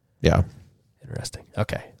 Yeah. Interesting.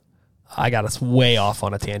 Okay. I got us way off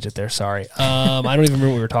on a tangent there. Sorry. I don't even remember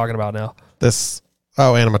what we were talking about now.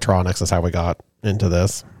 Animatronics is how we got into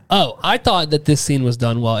this. Oh, I thought that this scene was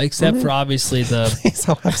done well, except for obviously the... Please,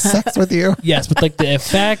 I'll have sex with you. Yes, but like the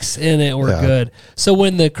effects in it were good. So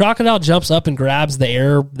when the crocodile jumps up and grabs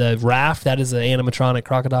the raft, that is an animatronic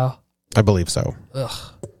crocodile? I believe so.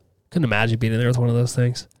 Ugh. Couldn't imagine being in there with one of those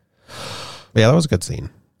things. Yeah, that was a good scene.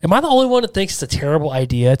 Am I the only one that thinks it's a terrible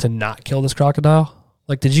idea to not kill this crocodile?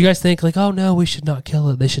 Like, did you guys think, like, oh, no, we should not kill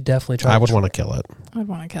it? They should definitely try. I would want to kill it. I'd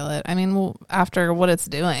want to kill it. I mean, well, after what it's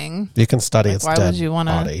doing. You can study its why dead would you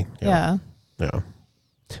wanna, body. Yeah.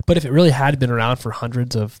 But if it really had been around for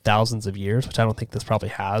hundreds of thousands of years, which I don't think this probably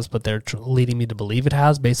has, but they're leading me to believe it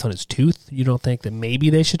has based on its tooth, you don't think that maybe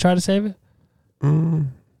they should try to save it?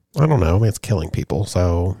 I don't know. I mean, it's killing people,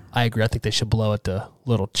 so... I agree. I think they should blow it to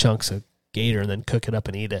little chunks of gator and then cook it up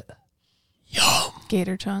and eat it. Yum!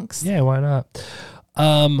 Gator chunks. Yeah, why not?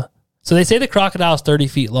 So they say the crocodile is 30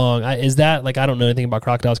 feet long. Is that, like, I don't know anything about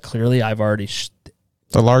crocodiles clearly. I've already...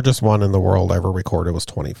 The largest one in the world ever recorded was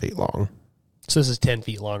 20 feet long. So this is 10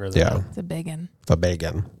 feet longer than that. It's a big one. The big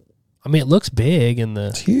one. I mean, it looks big in the...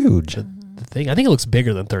 It's huge. The thing. I think it looks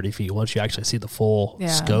bigger than 30 feet once you actually see the full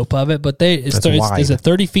scope of it. But is it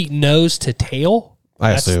 30 feet nose to tail?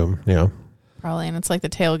 I assume, yeah. Probably, and it's like the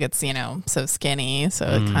tail gets, so skinny, so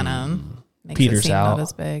it kind of makes Peters it seem out. not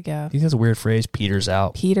as big, yeah. I think that's a weird phrase, Peters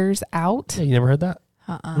out. Peters out? Yeah, you never heard that?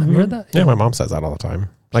 Have you heard that? Yeah, my mom says that all the time.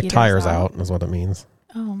 Like, Peters tires out. out is what it means.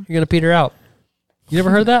 Oh. You're going to peter out. You never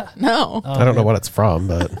heard that? No. I don't know what it's from,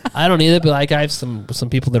 but... I don't either, but like I have some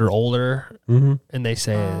people that are older, and they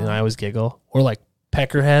say it, and I always giggle. Or like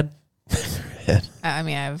peckerhead. I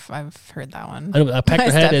mean, I've heard that one. A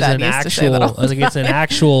peckerhead is an used to say that all actual, it's an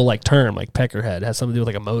actual like term, like peckerhead. It has something to do with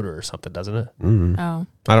like a motor or something, doesn't it? Oh.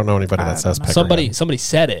 I don't know anybody that says peckerhead. Somebody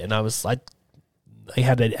said it, and I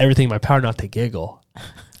had everything in my power not to giggle.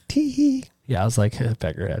 Tee. Yeah, I was like,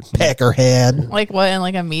 peckerhead. Peckerhead. Like what, in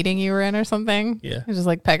like a meeting you were in or something? Yeah. It's just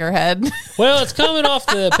like peckerhead. Well, it's coming off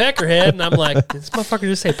the peckerhead, and I'm like, did this motherfucker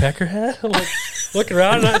just say peckerhead? I'm like, looking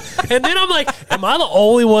around, and then I'm like, am I the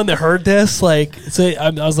only one that heard this? Like, so I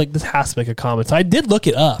was like, this has to make a comment. So I did look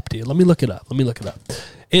it up, dude. Let me look it up.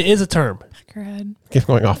 It is a term. Peckerhead. Keep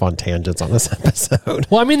going off on tangents on this episode.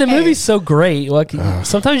 Well, I mean, the movie's so great. Like,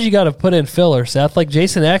 sometimes you got to put in filler, Seth. Like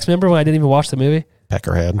Jason X, remember when I didn't even watch the movie?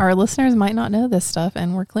 Peckerhead. Our listeners might not know this stuff,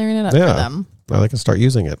 and we're clearing it up for them. Well, they can start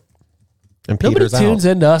using it. And Nobody Peter's tunes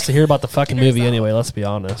out. into us to hear about the fucking movie anyway, let's be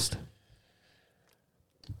honest.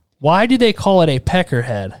 Why do they call it a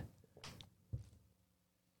peckerhead?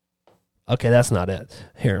 Okay, that's not it.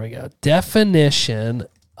 Here we go. Definition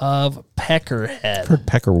of peckerhead. I've heard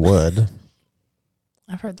peckerwood.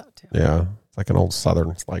 I've heard that too. Yeah. It's like an old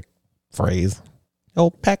Southern phrase.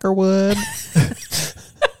 Old peckerwood.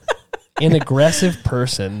 An aggressive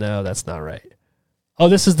person. No, that's not right. Oh,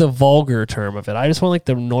 this is the vulgar term of it. I just want like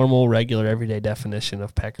the normal, regular, everyday definition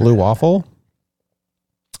of peckerhead. Blue waffle?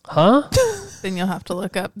 Huh? Then you'll have to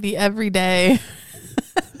look up the everyday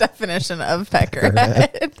definition of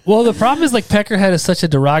peckerhead. Well, the problem is like peckerhead is such a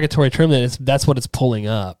derogatory term that that's what it's pulling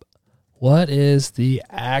up. What is the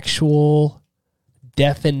actual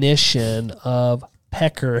definition of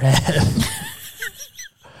peckerhead?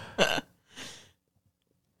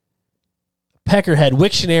 Peckerhead,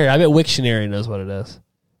 Wiktionary. I bet Wiktionary knows what it is.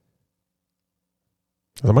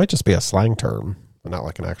 It might just be a slang term, but not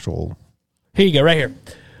like an actual. Here you go, right here.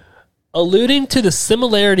 Alluding to the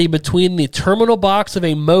similarity between the terminal box of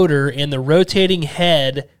a motor and the rotating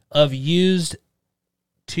head of used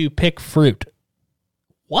to pick fruit.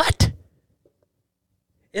 What?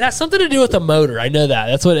 It has something to do with a motor. I know that.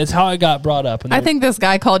 It's how it got brought up. And I think this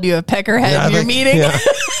guy called you a peckerhead in your meeting. Yeah.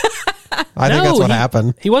 I think that's what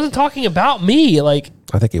happened. He wasn't talking about me. Like,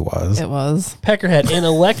 I think he was. It was. peckerhead, an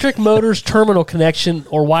electric motor's terminal connection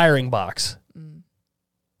or wiring box.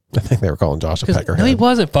 I think they were calling Josh a peckerhead. No, he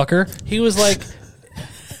wasn't, fucker. He was like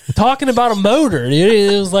talking about a motor. Dude.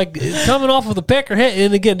 It was like coming off of the peckerhead.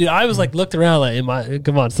 And again, dude, I was like looked around like,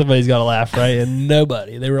 come on, somebody's got to laugh, right? And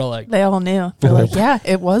nobody. They were all like, They all knew. They're like, yeah,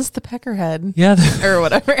 it was the peckerhead. yeah. Or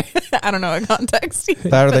whatever. I don't know what context.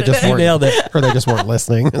 That or they just weren't, nailed it. or they just weren't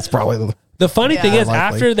listening. It's probably The funny thing is, likely.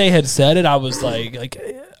 after they had said it, I was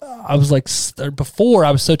before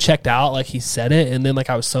I was so checked out, like he said it, and then like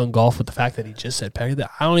I was so engulfed with the fact that he just said pecker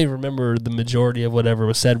that I don't even remember the majority of whatever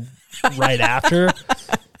was said right after.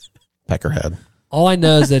 peckerhead. All I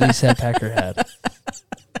know is that he said peckerhead.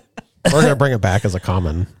 We're gonna bring it back as a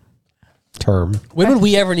common term. When would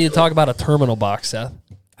we ever need to talk about a terminal box, Seth?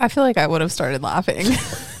 I feel like I would have started laughing.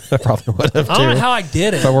 I probably would have too. I don't know how I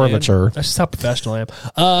did it. But we're dude. mature. That's just how professional I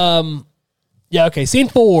am. Yeah, okay. Scene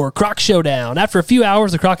 4, Croc Showdown. After a few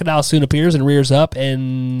hours, the crocodile soon appears and rears up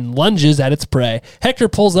and lunges at its prey. Hector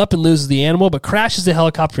pulls up and loses the animal, but crashes the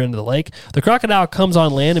helicopter into the lake. The crocodile comes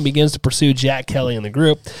on land and begins to pursue Jack, Kelly, and the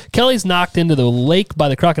group. Kelly's knocked into the lake by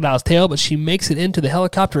the crocodile's tail, but she makes it into the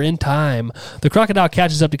helicopter in time. The crocodile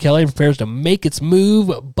catches up to Kelly and prepares to make its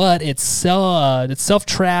move, but it's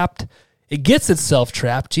self-trapped. It gets itself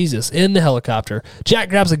trapped, in the helicopter. Jack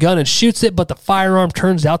grabs a gun and shoots it, but the firearm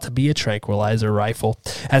turns out to be a tranquilizer rifle.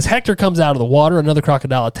 As Hector comes out of the water, another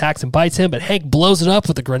crocodile attacks and bites him, but Hank blows it up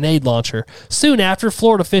with a grenade launcher. Soon after,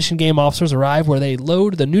 Florida Fish and Game officers arrive where they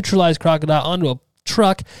load the neutralized crocodile onto a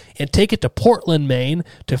truck and take it to Portland, Maine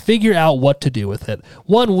to figure out what to do with it.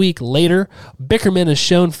 1 week later, Bickerman is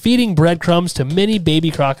shown feeding breadcrumbs to many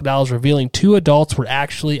baby crocodiles, revealing 2 adults were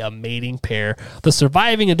actually a mating pair. The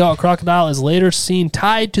surviving adult crocodile is later seen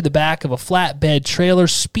tied to the back of a flatbed trailer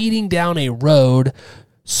speeding down a road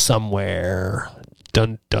somewhere.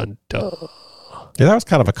 Dun, dun, dun. Yeah, that was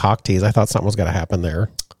kind of a cock tease. I thought something was going to happen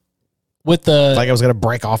there. With the Like it was going to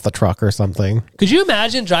break off the truck or something. Could you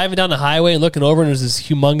imagine driving down the highway and looking over and there's this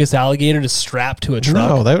humongous alligator just strapped to a truck?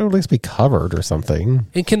 No, they would at least be covered or something.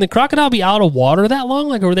 And can the crocodile be out of water that long?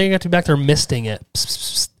 Like, or are they going to be back there misting it? Psst, psst,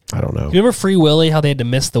 psst. I don't know. Do you remember Free Willy, how they had to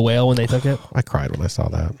mist the whale when they took it? I cried when I saw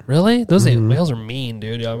that. Really? Those whales are mean,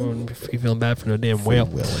 dude. I wouldn't be feeling bad for no damn whale.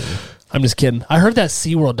 Willy. I'm just kidding. I heard that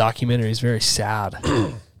SeaWorld documentary is very sad.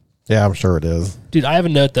 Yeah, I'm sure it is. Dude, I have a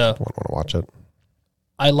note, though. I want to watch it.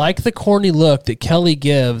 I like the corny look that Kelly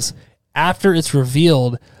gives after it's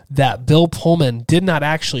revealed that Bill Pullman did not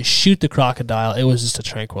actually shoot the crocodile. It was just a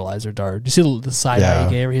tranquilizer dart. Do you see the side eye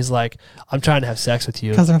he gave her? He's like, I'm trying to have sex with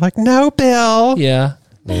you. Because they're like, no, Bill. Yeah.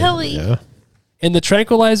 Billy. Yeah. And the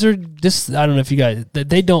tranquilizer, I don't know if you guys,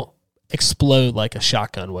 they don't explode like a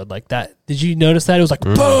shotgun would. Like that. Did you notice that? It was like,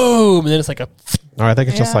 boom. And then it's like a. No, I think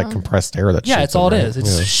it's just like compressed air that Yeah, shoots it's all them, it right? is.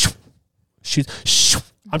 It's shoots.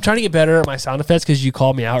 I'm trying to get better at my sound effects because you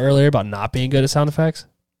called me out earlier about not being good at sound effects.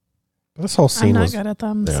 This whole I'm scene not was. good at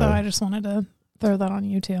them, so I just wanted to throw that on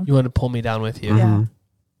you too. You wanted to pull me down with you. Yeah.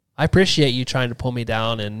 I appreciate you trying to pull me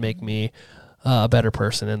down and make me a better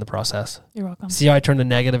person in the process. You're welcome. See how I turned a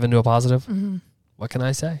negative into a positive? Mm-hmm. What can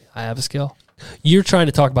I say? I have a skill. You're trying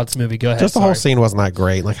to talk about this movie. Go ahead. Just the whole Sorry. scene wasn't that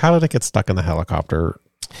great. Like, how did it get stuck in the helicopter?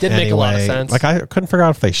 Didn't make a lot of sense. Like, I couldn't figure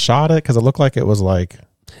out if they shot it because it looked like it was like.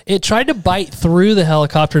 It tried to bite through the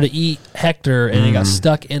helicopter to eat Hector, and it got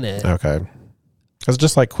stuck in it. Okay. It's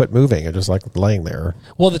just like quit moving. It just like laying there.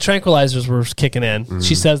 Well, the tranquilizers were kicking in.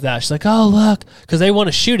 She says that. She's like, oh, look. Because they want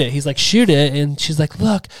to shoot it. He's like, shoot it. And she's like,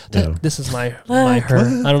 look. This is her. I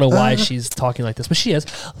don't know why she's talking like this, but she is.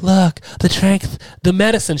 Look, the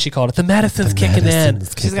medicine, she called it. The medicine's kicking in.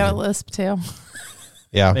 She's got a lisp too.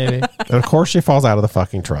 Yeah. maybe. And of course she falls out of the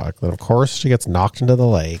fucking truck. Then of course she gets knocked into the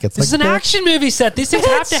lake. It's This is an bitch, action movie set. These things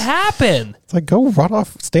have to happen. It's like, go run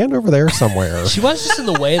off, stand over there somewhere. She was just in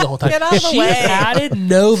the way the whole time. Get out of the She way. added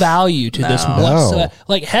no value to this No. whatsoever.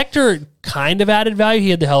 Like Hector kind of added value. He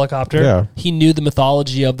had the helicopter. Yeah. He knew the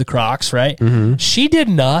mythology of the Crocs, right? Mm-hmm. She did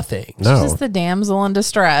nothing. No. Just the damsel in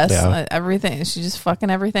distress. Yeah. Everything. She's just fucking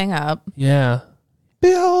everything up. Yeah.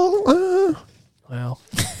 Bill, Well.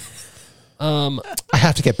 I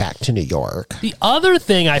have to get back to New York. The other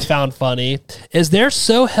thing I found funny is they're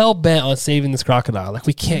so hell bent on saving this crocodile. Like,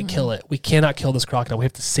 we can't kill it. We cannot kill this crocodile. We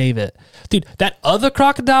have to save it. Dude, that other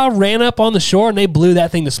crocodile ran up on the shore and they blew that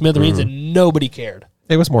thing to smithereens and nobody cared.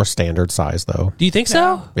 It was more standard size, though. Do you think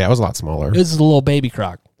so? Yeah, it was a lot smaller. This is a little baby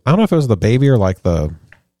croc. I don't know if it was the baby or like the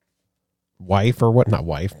wife or what. Not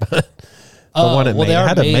wife, but the one it they are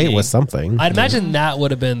had to mate mating. with something. I'd imagine that would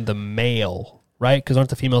have been the male, right? Because aren't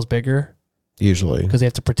the females bigger? Usually. Because they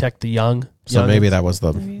have to protect the young. So maybe that was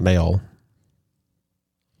the male.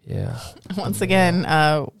 Yeah. Once again,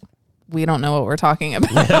 we don't know what we're talking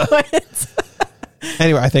about.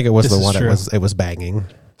 Anyway, I think it was This the is one true. it was banging.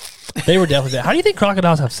 They were definitely there. How do you think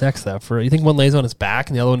crocodiles have sex, though? You think one lays on its back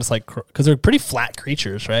and the other one is like... Because they're pretty flat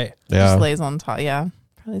creatures, right? Yeah. Just lays on top. Yeah.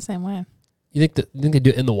 Probably the same way. You think they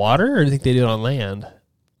do it in the water or do you think they do it on land?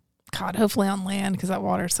 God, hopefully on land because that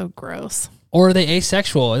water's so gross. Or are they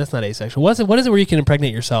asexual? That's not asexual. What is it where you can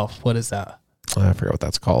impregnate yourself? What is that? I forget what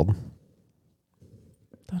that's called.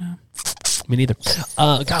 Don't know. Me neither.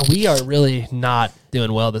 God, we are really not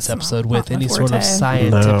doing well this episode with not my any sort of forte.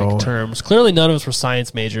 scientific No. terms. Clearly, none of us were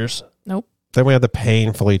science majors. Nope. Then we had the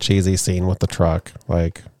painfully cheesy scene with the truck.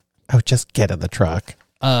 Like, oh, just get in the truck.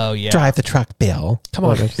 Oh, yeah. Drive the truck, Bill. Come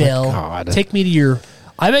on, Like, it's Bill. like, God. Take me to your...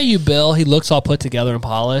 I bet you, Bill, he looks all put together and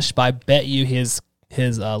polished, but I bet you his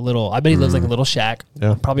little... I bet he lives like a little shack,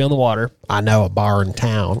 Yeah. probably on the water. I know a bar in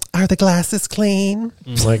town. Are the glasses clean?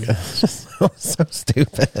 Like, it's just so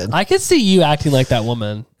stupid. I could see you acting like that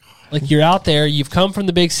woman. Like, you're out there, you've come from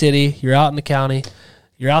the big city, you're out in the county,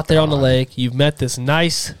 you're out there on the lake, you've met this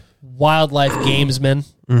nice wildlife gamesman.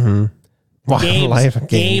 Wildlife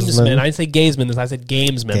Gamesman. I didn't say gamesman, I said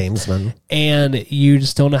gamesman. Gamesman. And you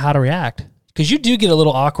just don't know how to react. Because you do get a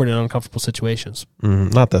little awkward in uncomfortable situations.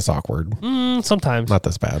 Not this awkward. Sometimes. Not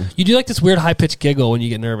this bad. You do like this weird high-pitched giggle when you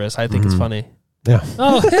get nervous. I think it's funny. Yeah.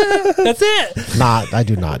 Oh, that's it. I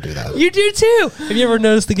do not do that. You do too. Have you ever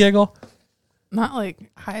noticed the giggle? Not like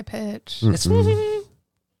high pitch. It's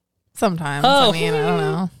Sometimes. Oh. I mean, I don't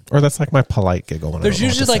know. Or that's like my polite giggle. When I there's don't know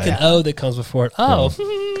what usually to like say. an O that comes before it. Oh.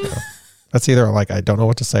 That's either like I don't know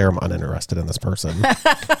what to say or I'm uninterested in this person.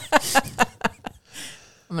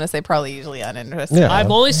 I'm going to say probably usually uninterested. Yeah. I've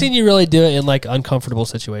only seen you really do it in like uncomfortable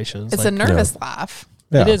situations. It's like, a nervous laugh.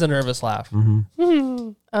 Yeah. It is a nervous laugh.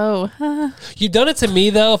 Oh, You've done it to me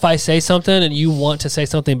though. If I say something and you want to say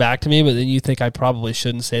something back to me, but then you think I probably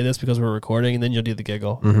shouldn't say this because we're recording, and then you'll do the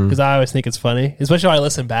giggle because I always think it's funny, especially when I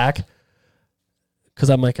listen back. Because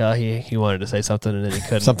I'm like, oh, he wanted to say something and then he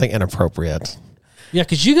couldn't. Something inappropriate. Yeah,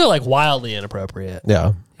 because you go like wildly inappropriate.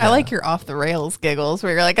 Yeah. I like your off the rails giggles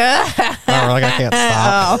where you're like, ah, Oh, like I can't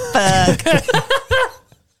stop. oh,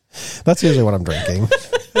 fuck. That's usually what I'm drinking.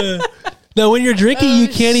 No, when you're drinking, you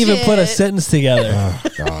can't even put a shit. sentence together. Oh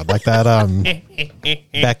God, like that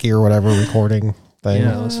Becky or whatever recording thing.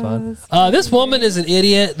 Yeah, it was fun. This woman is an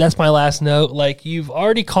idiot. That's my last note. Like, you've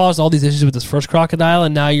already caused all these issues with this first crocodile,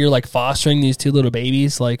 and now you're like fostering these two little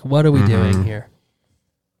babies. Like, what are we doing here?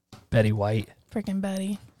 Betty White. Freaking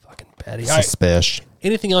Betty. Fucking Betty. All right. Suspish.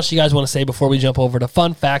 Anything else you guys want to say before we jump over to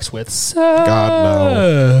fun facts with God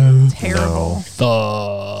no. Terrible.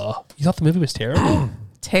 You thought the movie was terrible?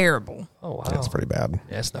 Terrible. Oh, wow. That's pretty bad.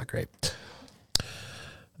 Yeah, it's not great.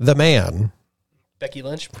 The man Becky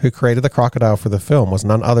Lynch. who created the crocodile for the film was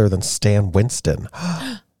none other than Stan Winston.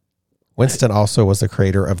 Winston also was the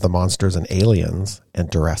creator of the Monsters and Aliens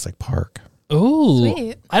and Jurassic Park. Ooh.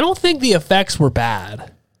 Sweet. I don't think the effects were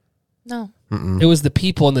bad. No. It was the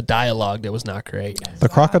people and the dialogue that was not great. The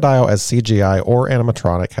crocodile as CGI or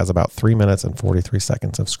animatronic has about 3 minutes and 43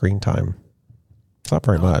 seconds of screen time. It's not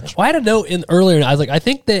very much. Well, I had a note in earlier. I was like, I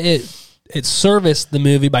think that it serviced the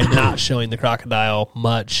movie by not showing the crocodile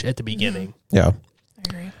much at the beginning. Yeah. I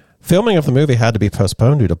agree. Filming of the movie had to be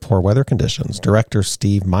postponed due to poor weather conditions. Director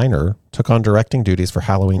Steve Miner took on directing duties for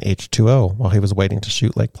Halloween H2O while he was waiting to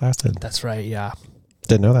shoot Lake Placid. That's right. Yeah.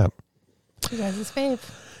 Didn't know that. You guys' fave.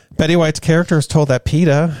 Betty White's character is told that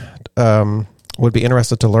PETA would be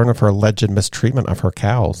interested to learn of her alleged mistreatment of her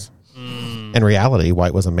cows. In reality,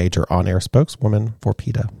 White was a major on-air spokeswoman for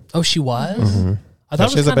PETA. Oh, she was? I thought it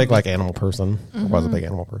was she's a kind big of- like animal person. Or was a big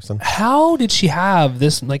animal person. How did she have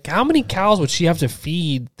this? Like, how many cows would she have to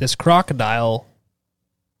feed this crocodile?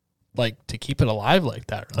 Like, to keep it alive like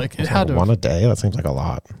that? Like, it had to. One a day. That seems like a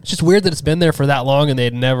lot. It's just weird that it's been there for that long and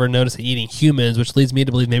they'd never noticed it eating humans, which leads me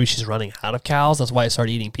to believe maybe she's running out of cows. That's why it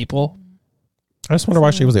started eating people. I just wonder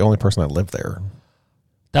why she was the only person that lived there.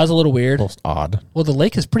 That was a little weird. Most odd. Well, the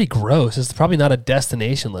lake is pretty gross. It's probably not a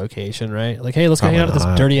destination location, right? Like, hey, let's go hang out at this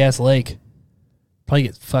Probably not. dirty ass lake. Probably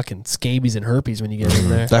get fucking scabies and herpes when you get in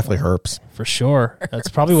there. Definitely herps. For sure. That's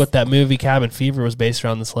probably what that movie Cabin Fever was based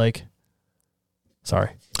around, this lake.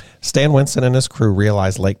 Sorry. Stan Winston and his crew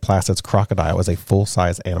realized Lake Placid's crocodile was a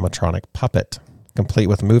full-size animatronic puppet, complete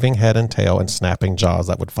with moving head and tail and snapping jaws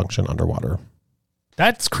that would function underwater.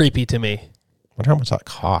 That's creepy to me. Wonder how much that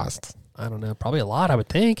cost. I don't know. Probably a lot, I would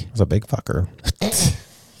think. It was a big fucker.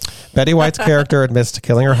 Betty White's character admits to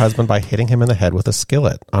killing her husband by hitting him in the head with a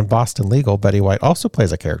skillet. On Boston Legal, Betty White also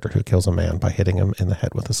plays a character who kills a man by hitting him in the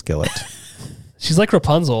head with a skillet. She's like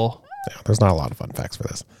Rapunzel. Yeah, there's not a lot of fun facts for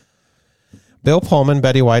this. Bill Pullman,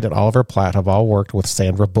 Betty White, and Oliver Platt have all worked with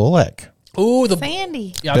Sandra Bullock. Ooh, the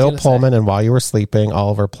Sandy. Yeah, I was Bill gonna say. Pullman in While You Were Sleeping,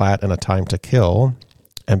 Oliver Platt in A Time to Kill,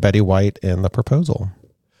 and Betty White in The Proposal.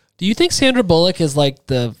 Do you think Sandra Bullock is like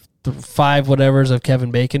the five whatevers of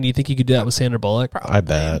Kevin Bacon? Do you think you could do that with Sandra Bullock? Probably. I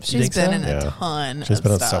bet. She's think been so? in a Yeah. ton She's of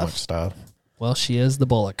been in stuff. so much stuff. Well, she is the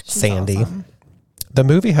Bullock. She's Sandy. awesome. The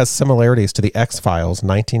movie has similarities to The X-Files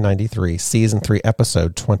 1993 Season 3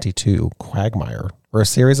 Episode 22, Quagmire, where a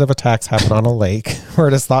series of attacks happen on a lake where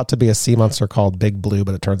it is thought to be a sea monster called Big Blue,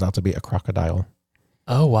 but it turns out to be a crocodile.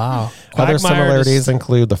 Oh, wow. Other Quagmire similarities just-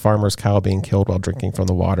 include the farmer's cow being killed while drinking from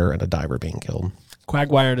the water and a diver being killed.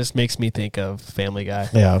 Quagmire just makes me think of Family Guy.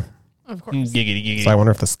 Yeah. Of course. Giggity, giggity. So I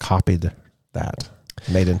wonder if this copied that,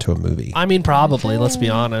 made into a movie. I mean, probably. Let's be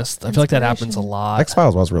honest. I feel like that happens a lot.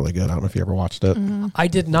 X-Files was really good. I don't know if you ever watched it. I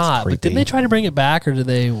did not. But creepy. didn't they try to bring it back, or did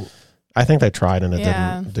they I think they tried and it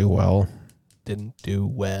Yeah. didn't do well. didn't do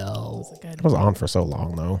well? It was on for so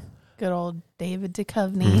long, though. Good old David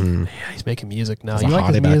Duchovny. Mm-hmm. Yeah, he's making music now. He's You a like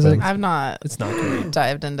his hottie back music? then. I've not It's not great.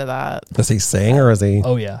 dived into that. Does he sing or is he?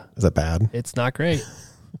 Oh yeah, Is it bad? it's not great.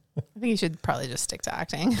 I think you should probably just stick to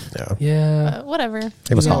acting. Yeah. Yeah, But whatever.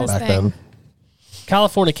 He was Doing hot his back thing. then.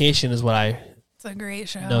 Californication is what I It's a great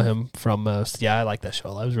show. know him from most. Yeah, I like that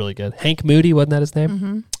show. That was really good. Hank Moody, wasn't that his name?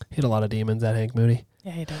 Mm-hmm. He had a lot of demons. That Hank Moody.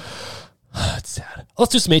 Yeah, he did. That's sad.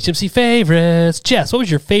 Let's do some HMC favorites. Jess, what was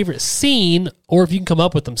your favorite scene, or if you can come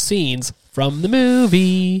up with some scenes from the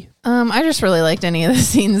movie? I just really liked any of the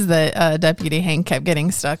scenes that Deputy Hank kept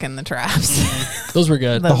getting stuck in the traps. Those were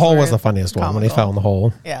good. The hole was were the funniest one when he comical. fell in the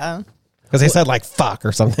hole. Yeah. Because he said like fuck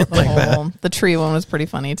or something The like that. whole, the tree one was pretty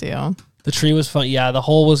funny too. The tree was fun. Yeah, the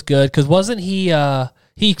hole was good because wasn't he?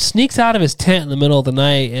 He sneaks out of his tent in the middle of the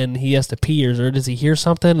night and he has to pee, or does he hear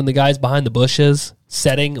something? And the guy's behind the bushes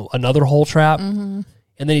setting another hole trap, and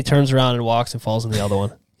then he turns around and walks and falls in the other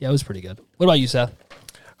one. Yeah, it was pretty good. What about you, Seth?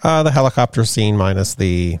 The helicopter scene minus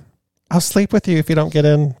the I'll sleep with you if you don't get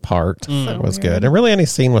in part was good. And really any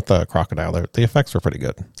scene with the crocodile, the effects were pretty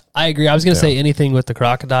good. I agree. I was going to say anything with the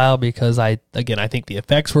crocodile because I think the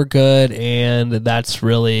effects were good, and that's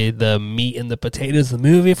really the meat and the potatoes of the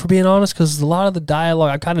movie, if we're being honest, because a lot of the dialogue,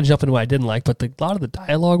 I'm kind of jumping to what I didn't like, but a lot of the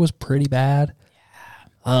dialogue was pretty bad.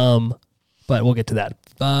 Yeah. But we'll get to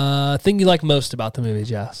that. Thing you like most about the movie,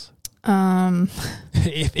 Jess?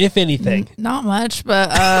 If anything. Not much, but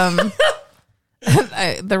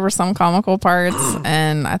there were some comical parts,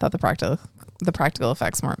 and I thought the practical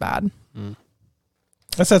effects weren't bad.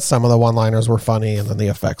 I said some of the one-liners were funny, and then the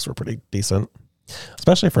effects were pretty decent,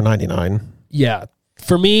 especially for 99. Yeah.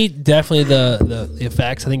 For me, definitely the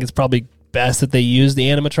effects. I think it's probably best that they used the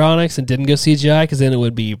animatronics and didn't go CGI, because then it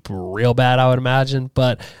would be real bad, I would imagine.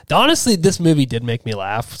 But honestly, this movie did make me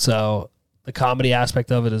laugh, so the comedy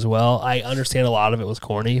aspect of it as well. I understand a lot of it was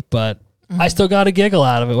corny, but I still got a giggle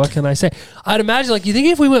out of it. What can I say? I'd imagine, like, you think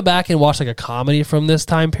if we went back and watched like a comedy from this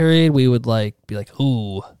time period, we would like be like,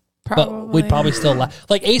 ooh. But we'd probably still laugh.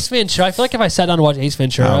 Like Ace Ventura. I feel like if I sat down to watch Ace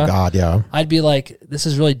Ventura, Oh, God, yeah. I'd be like, this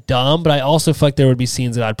is really dumb, but I also feel like there would be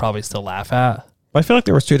scenes that I'd probably still laugh at. I feel like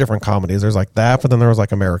there was two different comedies. There's like that, but then there was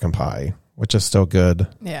like American Pie, which is still good.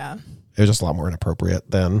 Yeah. It was just a lot more inappropriate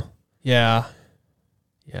then. Yeah.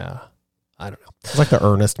 Yeah. I don't know. It's like the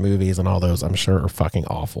Ernest movies and all those, I'm sure, are fucking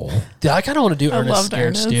awful. Dude, I kind of want to do I Ernest loved Scared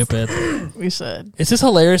Ernest. Stupid. We should. It's just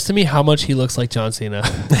hilarious to me how much he looks like John Cena.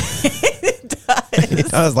 He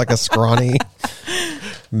does like a scrawny,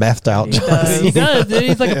 methed out He John does. Cena. He does, dude.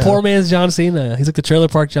 He's like a poor man's John Cena. He's like the Trailer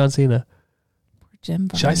Park John Cena. Jim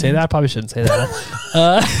Should I say that? I probably shouldn't say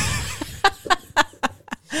that.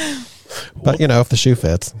 But, if the shoe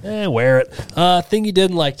fits. Wear it. Thing you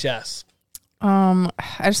didn't like, Jess? I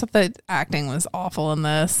just thought the acting was awful in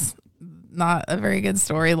this. Not a very good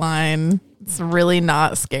storyline. It's really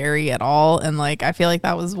not scary at all. And like, I feel like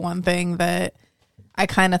that was one thing that I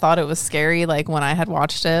kind of thought it was scary, like when I had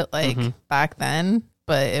watched it, like back then,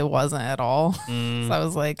 but it wasn't at all. So I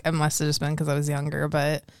was like, it must have just been because I was younger,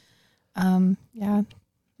 but yeah,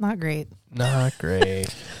 not great. Not great.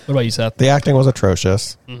 What about you, Seth? The acting was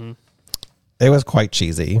atrocious. It was quite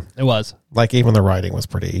cheesy. It was. Like, even the writing was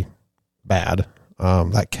pretty bad.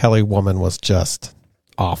 That Kelly woman was just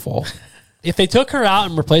awful. If they took her out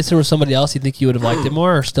and replaced her with somebody else, you think you would have liked it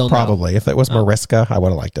more, or still Probably. If it was Mariska, I would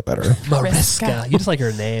have liked it better. Mariska. You just like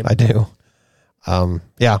her name. I do.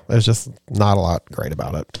 Yeah, there's just not a lot great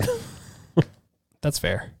about it. That's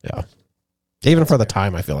fair. Yeah. Even for the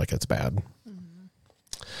time, I feel like it's bad.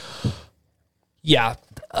 Yeah,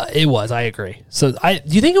 it was. I agree. So, do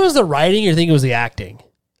you think it was the writing, or do you think it was the acting? Do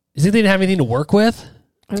you think they didn't have anything to work with?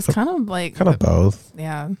 It was kind of like both.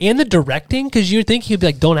 Yeah. And the directing, because you'd think he'd be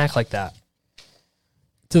like, "Don't act like that,"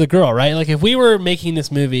 to the girl, right? Like, if we were making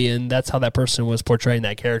this movie and that's how that person was portraying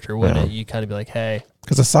that character, wouldn't it? You kind of be like, "Hey,"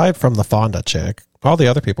 because aside from the Fonda chick, all the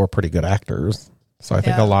other people were pretty good actors. So I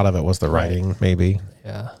think a lot of it was the writing, maybe.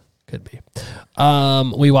 Yeah, could be.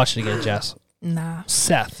 We watched it again, Jess. Nah.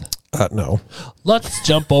 Seth. No. Let's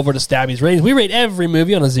jump over to Stabby's ratings. We rate every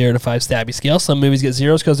movie on a 0 to 5 Stabby scale. Some movies get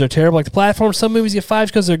 0s because they're terrible, like The Platform. Some movies get 5s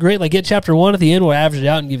because they're great, like Get Chapter 1. At the end, we'll average it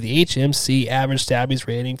out and give the HMC average Stabby's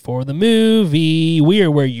rating for the movie. We are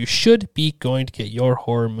where you should be going to get your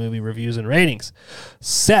horror movie reviews and ratings.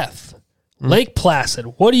 Seth, Lake Placid.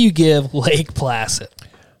 What do you give Lake Placid?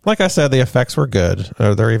 Like I said, the effects were good.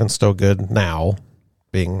 They're even still good now,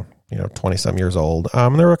 being 20-some years old. There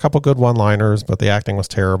were a couple good one-liners, but the acting was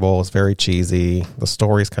terrible. It's very cheesy. The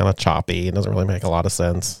story's kind of choppy. It doesn't really make a lot of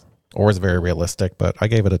sense. Or it's very realistic, but I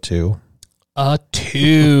gave it a 2. A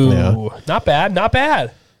 2. Yeah. Not bad, not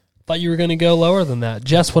bad. Thought you were going to go lower than that.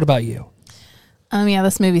 Jess, what about you? Yeah,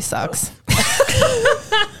 this movie sucks.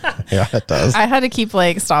 Yeah, it does. I had to keep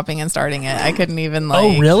like stopping and starting it. I couldn't even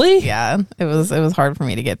like. Oh, really? Yeah, it was hard for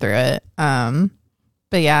me to get through it.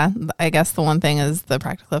 But yeah, I guess the one thing is the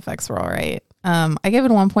practical effects were all right. I gave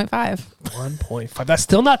it a 1.5. 1.5. That's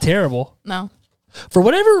still not terrible. No. For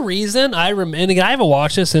whatever reason, and again, I haven't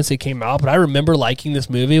watched it since it came out, but I remember liking this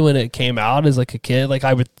movie when it came out as like a kid. Like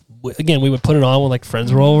we would put it on when like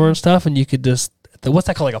friends were over and stuff, and you could just, what's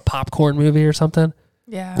that called, like a popcorn movie or something?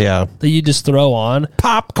 Yeah. Yeah. That you just throw on.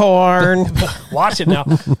 Popcorn. Watch it now.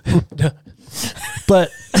 But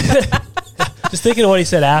just thinking of what he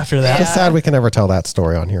said after that. It's sad we can never tell that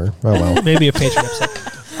story on here. Oh, well. Maybe a Patreon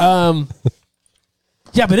episode.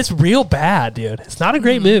 Yeah, but it's real bad, dude. It's not a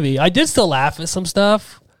great movie. I did still laugh at some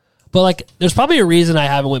stuff, but like, there's probably a reason I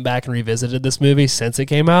haven't went back and revisited this movie since it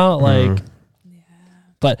came out. Like,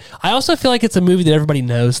 but I also feel like it's a movie that everybody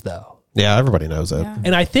knows, though. Yeah, everybody knows it. Yeah.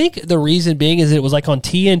 And I think the reason being is it was like on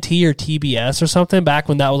TNT or TBS or something back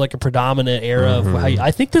when that was like a predominant era of how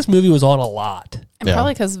I think this movie was on a lot. And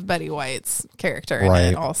probably because of Betty White's character in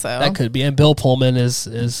it also. That could be. And Bill Pullman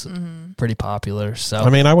is pretty popular. So I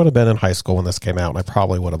mean, I would have been in high school when this came out, and I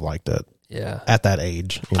probably would have liked it. Yeah. At that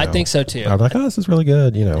age. I think so too. I was like, oh, this is really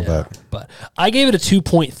good, But I gave it a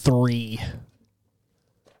 2.3.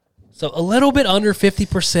 So a little bit under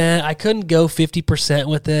 50%. I couldn't go 50%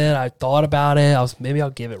 with it. I thought about it. Maybe I'll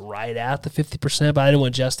give it right at the 50%, but I didn't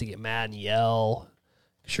want Jess to get mad and yell.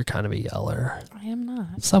 You're kind of a yeller. I am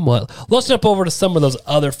not. Somewhat. Let's jump over to some of those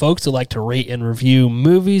other folks who like to rate and review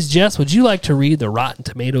movies. Jess, would you like to read the Rotten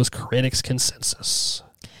Tomatoes critics consensus?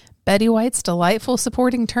 Betty White's delightful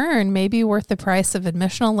supporting turn may be worth the price of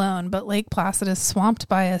admission alone, but Lake Placid is swamped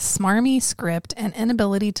by a smarmy script and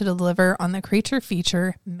inability to deliver on the creature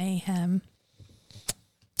feature mayhem.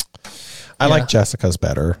 I like Jessica's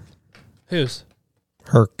better. Whose?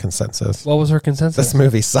 Her consensus. What was her consensus? This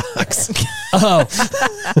movie sucks. Oh.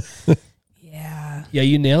 Yeah. Yeah,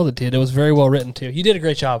 you nailed it, dude. It was very well written, too. You did a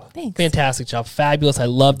great job. Thanks. Fantastic job. Fabulous. I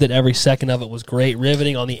loved it. Every second of it was great.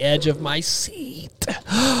 Riveting, on the edge of my seat.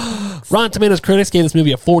 Rotten Tomatoes critics gave this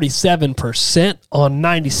movie a 47% on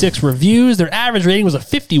 96 reviews. Their average rating was a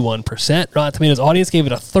 51%. Rotten Tomatoes audience gave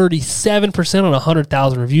it a 37% on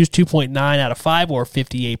 100,000 reviews, 2.9 out of 5, or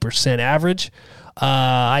 58% average.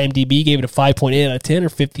 IMDb gave it a 5.8 out of 10, or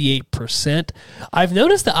 58%. I've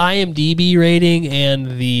noticed the IMDb rating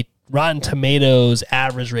and the Rotten Tomatoes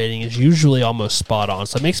average rating is usually almost spot on.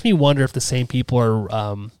 So it makes me wonder if the same people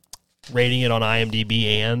are rating it on IMDb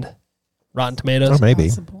and Rotten Tomatoes? Oh, maybe.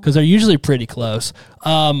 Because they're usually pretty close.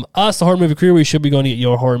 Us, the Horror Movie Crew, we should be going to get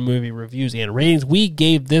your horror movie reviews and ratings. We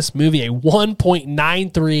gave this movie a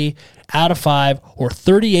 1.93 out of 5, or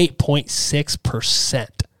 38.6%.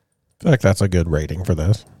 I feel like that's a good rating for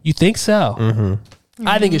this. You think so? Mm-hmm.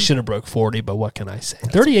 I think it should have broke 40, but what can I say?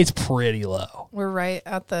 38's pretty low. We're right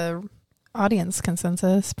at the audience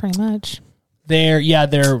consensus, pretty much. Their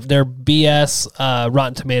BS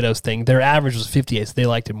Rotten Tomatoes thing, their average was 58, so they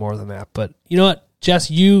liked it more than that. But you know what, Jess,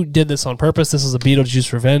 you did this on purpose. This is a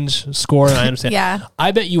Beetlejuice Revenge score, and I understand. Yeah.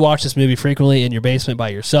 I bet you watch this movie frequently in your basement by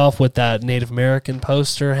yourself with that Native American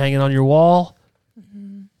poster hanging on your wall.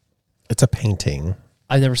 It's a painting.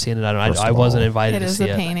 I've never seen it. I wasn't invited to see it. It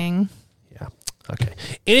is a painting. Yeah. Okay.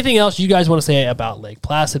 Anything else you guys want to say about Lake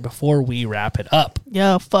Placid before we wrap it up?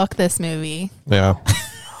 Yo, fuck this movie. Yeah.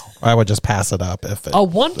 I would just pass it up if it A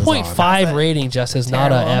 1.5 rating just is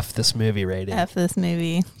not a Terrible. F this movie rating. F this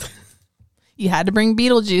movie. You had to bring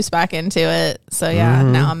Beetlejuice back into it. So, yeah,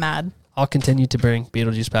 now I'm mad. I'll continue to bring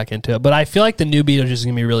Beetlejuice back into it. But I feel like the new Beetlejuice is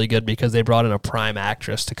going to be really good because they brought in a prime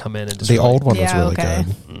actress to come in and just The old one was Yeah, really okay.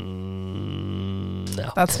 good.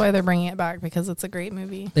 No. That's why they're bringing it back, because it's a great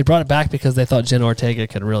movie. They brought it back because they thought Jenna Ortega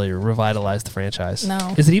could really revitalize the franchise.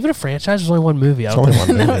 No. Is it even a franchise? There's only one movie. I It's don't only think.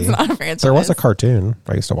 one No, movie. it's not a franchise. There was a cartoon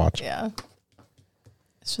I used to watch. Yeah.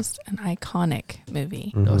 It's just an iconic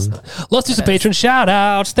movie. No, it's not. Let's do some patron shout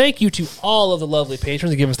outs. Thank you to all of the lovely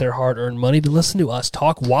patrons that give us their hard earned money to listen to us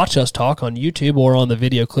talk, watch us talk on YouTube or on the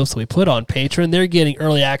video clips that we put on Patreon. They're getting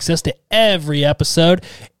early access to every episode,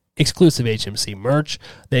 exclusive HMC merch.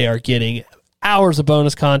 They are getting hours of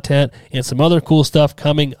bonus content and some other cool stuff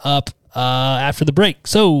coming up after the break.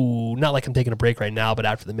 So, not like I'm taking a break right now, but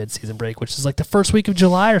after the mid-season break, which is like the first week of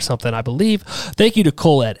July or something, I believe. Thank you to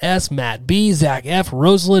Colette S., Matt B., Zach F.,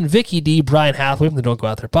 Rosalind, Vicky D., Brian Hathaway from the Don't Go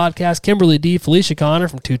Out There podcast, Kimberly D., Felicia Connor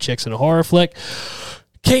from Two Chicks and a Horror Flick,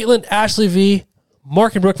 Caitlin, Ashley V.,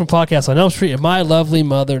 Mark and Brooke from Podcast on Elm Street, and my lovely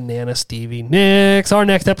mother, Nana Stevie Nicks. Our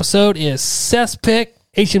next episode is Seth's Pick,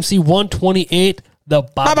 HMC 128, the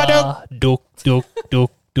Baba Dook Dook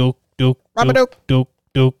Dook Dook Dook Dook Dook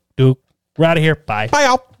Dook Dook. We're out of here. Bye. Bye,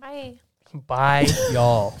 y'all. Bye,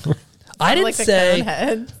 y'all. I didn't Like the say cone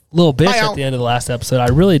head. little bitch Bye, at y'all. the end of the last episode. I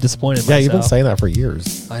really disappointed Yeah, myself. you've been saying that for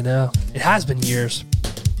years. I know. It has been years.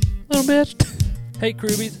 Little bitch. Hey,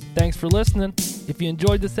 Krubies. Thanks for listening. If you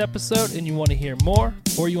enjoyed this episode and you want to hear more,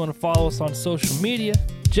 or you want to follow us on social media,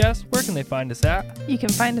 Jess, where can they find us at? You can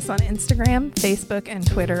find us on Instagram, Facebook, and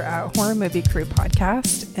Twitter at Horror Movie Crew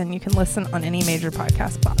Podcast, and you can listen on any major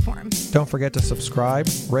podcast platform. Don't forget to subscribe,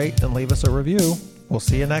 rate, and leave us a review. We'll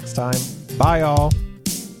see you next time. Bye, y'all.